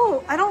don't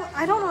know.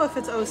 I don't know if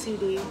it's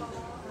OCD.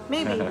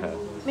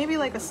 Maybe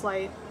like a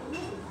slight.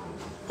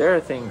 There are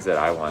things that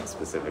I want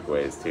specific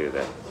ways too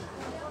that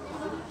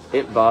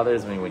it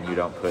bothers me when you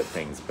don't put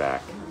things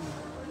back.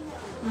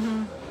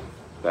 Mm-hmm.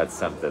 That's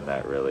something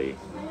that really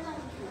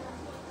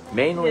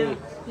mainly,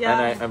 Yeah.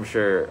 and I'm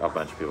sure a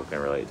bunch of people can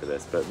relate to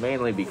this, but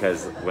mainly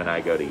because when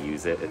I go to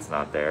use it, it's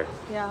not there.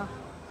 Yeah.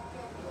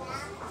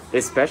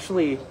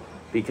 Especially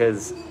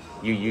because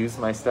you use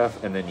my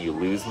stuff and then you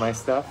lose my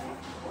stuff.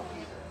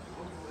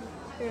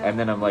 Yeah. And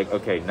then I'm like,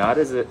 okay, not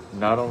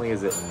only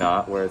is it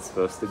not where it's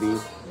supposed to be,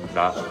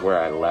 not where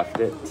I left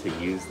it to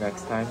use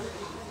next time,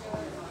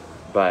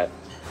 but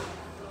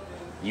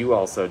you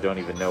also don't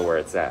even know where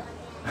it's at.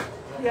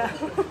 Yeah.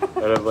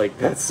 And I'm like,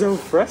 that's so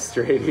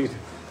frustrating.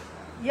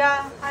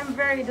 Yeah, I'm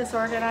very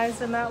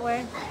disorganized in that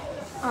way.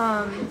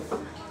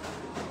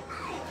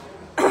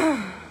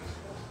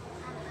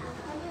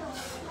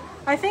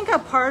 I think a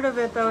part of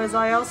it though is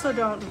I also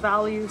don't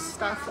value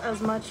stuff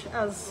as much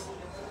as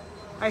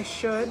I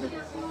should.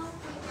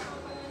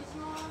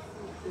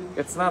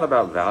 It's not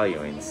about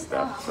valuing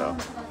stuff, so.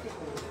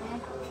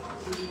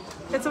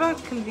 It's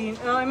about convenience.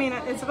 Well, I mean,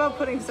 it's about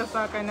putting stuff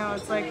back. I know.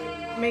 It's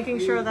like making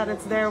sure that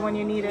it's there when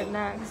you need it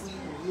next.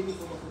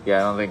 Yeah, I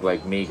don't think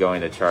like me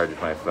going to charge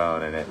my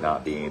phone and it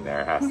not being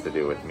there has to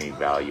do with me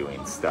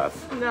valuing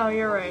stuff. No,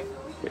 you're right.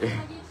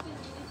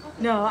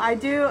 No, I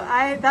do.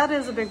 That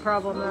is a big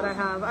problem that I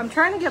have. I'm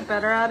trying to get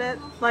better at it.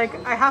 Like,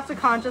 I have to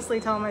consciously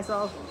tell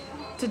myself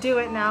to do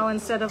it now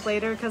instead of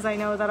later because I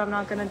know that I'm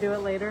not going to do it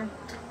later.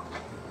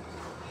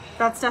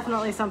 That's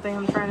definitely something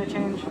I'm trying to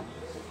change.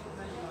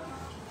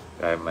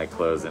 I have my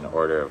clothes in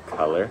order of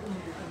color.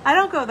 I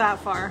don't go that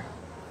far.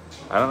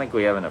 I don't think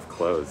we have enough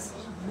clothes.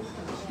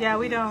 Yeah,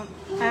 we don't.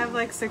 I have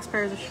like 6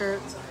 pairs of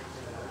shirts.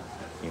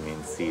 You mean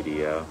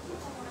CDO?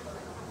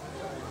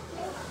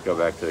 Go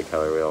back to the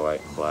color wheel,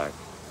 white and black.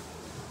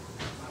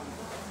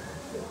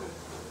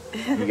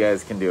 You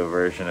guys can do a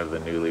version of the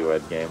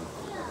Newlywed Game.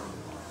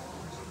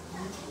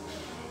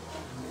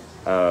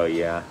 Oh,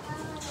 yeah.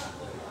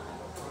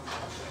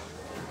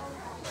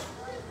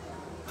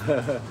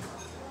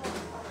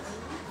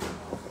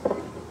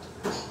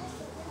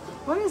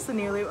 What is the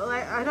Newlywed?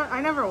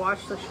 I never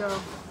watched the show.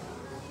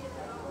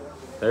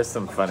 There's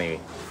some funny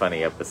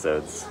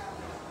episodes.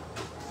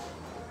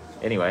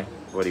 Anyway,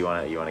 what do you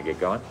want to get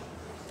going?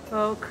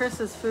 Well,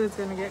 Chris's food's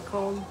gonna get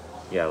cold,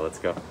 Yeah, let's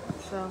go.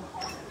 so.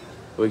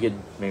 We could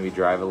maybe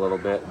drive a little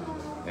bit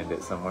and end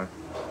it somewhere.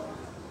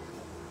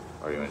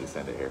 Or do you want to just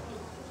end it here?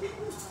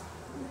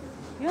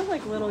 You have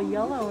like little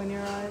yellow in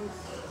your eyes.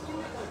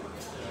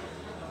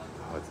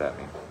 What's that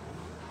mean?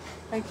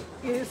 Like,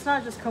 it's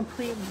not just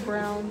complete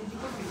brown.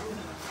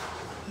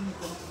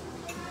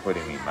 What do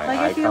you mean, my Like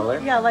eye if you, color?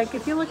 yeah, like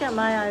if you look at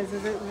my eyes,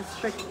 is it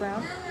strict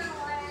brown?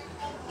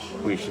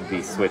 We should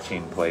be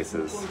switching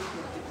places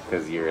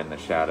because you're in the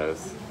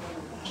shadows.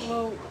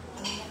 Well,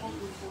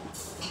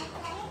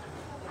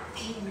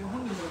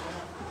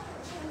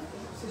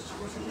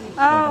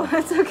 oh,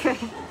 it's okay.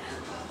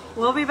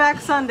 We'll be back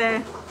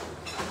Sunday.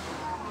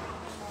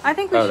 I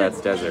think we Oh, should.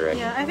 that's Desiree.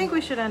 Yeah, I think we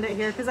should end it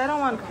here because I don't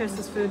want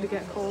Chris's food to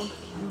get cold.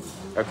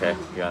 Okay,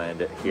 you want to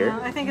end it here? Yeah,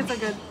 I think it's a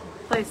good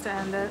place to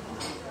end it.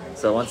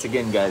 So once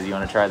again, guys, you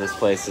want to try this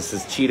place. This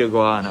is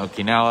Chitogwa in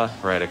Okinawa,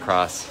 right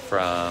across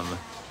from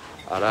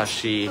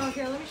Arashi.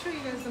 Okay, let me show you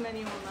guys the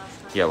menu one last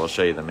time. Yeah, we'll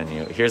show you the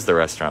menu. Here's the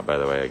restaurant, by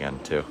the way, again,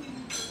 too.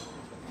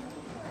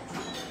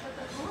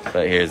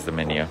 But here's the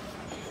menu.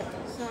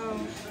 So,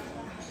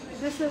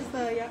 this is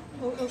the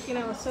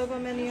Okinawa Soba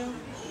menu.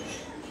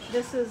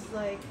 This is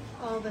like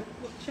all the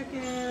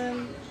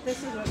chicken.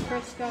 This is what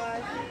Chris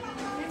got.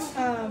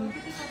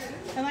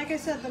 And like I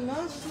said,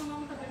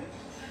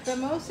 the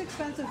most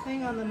expensive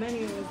thing on the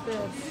menu is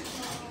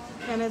this,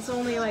 and it's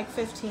only like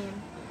 15.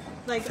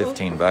 Like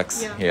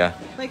 $15. Yeah.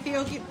 Like the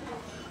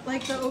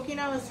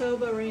Okinawa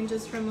Soba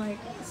ranges from like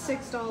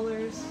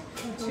 $6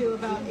 to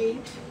about $8.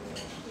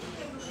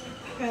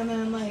 And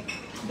then like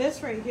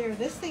this right here,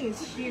 this thing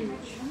is huge.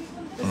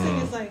 This thing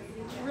is like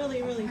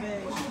really, really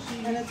big,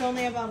 and it's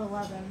only about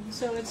 11.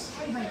 So it's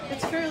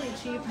fairly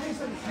cheap.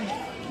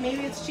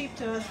 Maybe it's cheap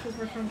to us because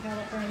we're from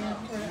California,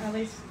 or at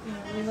least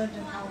we lived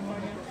in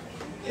California.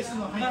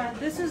 But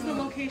this is the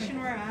location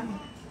we're at.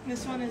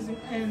 This one is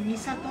in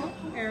Misato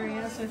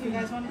area, so if you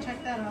guys want to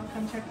check that out,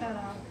 come check that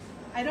out.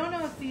 I don't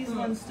know if these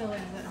ones still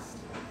exist.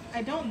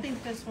 I don't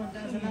think this one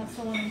does, and that's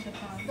the one in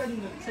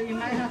Japan. So you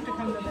might have to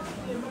come to this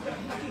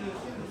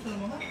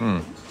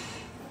one.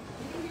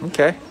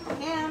 Okay.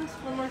 And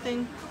one more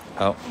thing.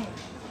 Oh.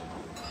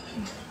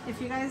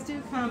 If you guys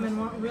do come and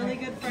want really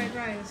good fried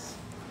rice,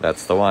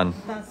 That's the one.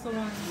 that's the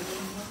one.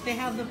 They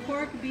have the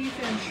pork, beef,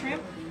 and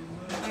shrimp.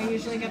 I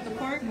usually get the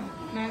pork.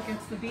 Matt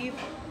gets the beef.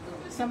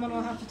 Someone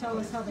will have to tell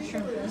us how the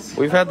shrimp is.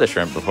 We've had the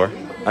shrimp before.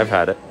 I've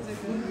had it.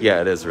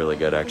 Yeah, it is really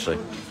good, actually.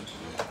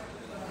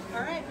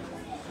 All right.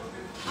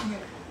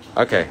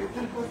 Okay.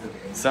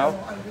 So,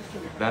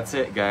 that's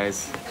it,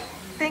 guys.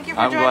 Thank you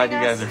for I'm joining glad you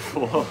us. guys are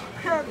full.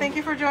 Thank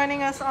you for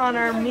joining us on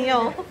our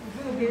meal.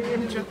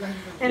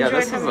 Yeah,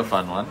 this was a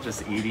fun one.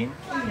 Just eating,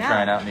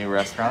 trying out new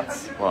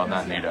restaurants. Well,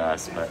 not new to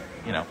us, but,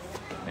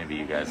 maybe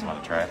you guys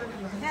want to try it.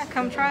 Yeah,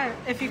 come try it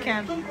if you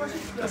can.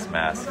 This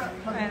mask.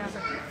 I know.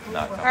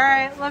 Not All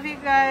right, love you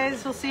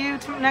guys. We'll see you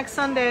next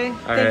Sunday.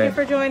 Thank you right.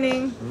 for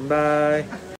joining. Bye.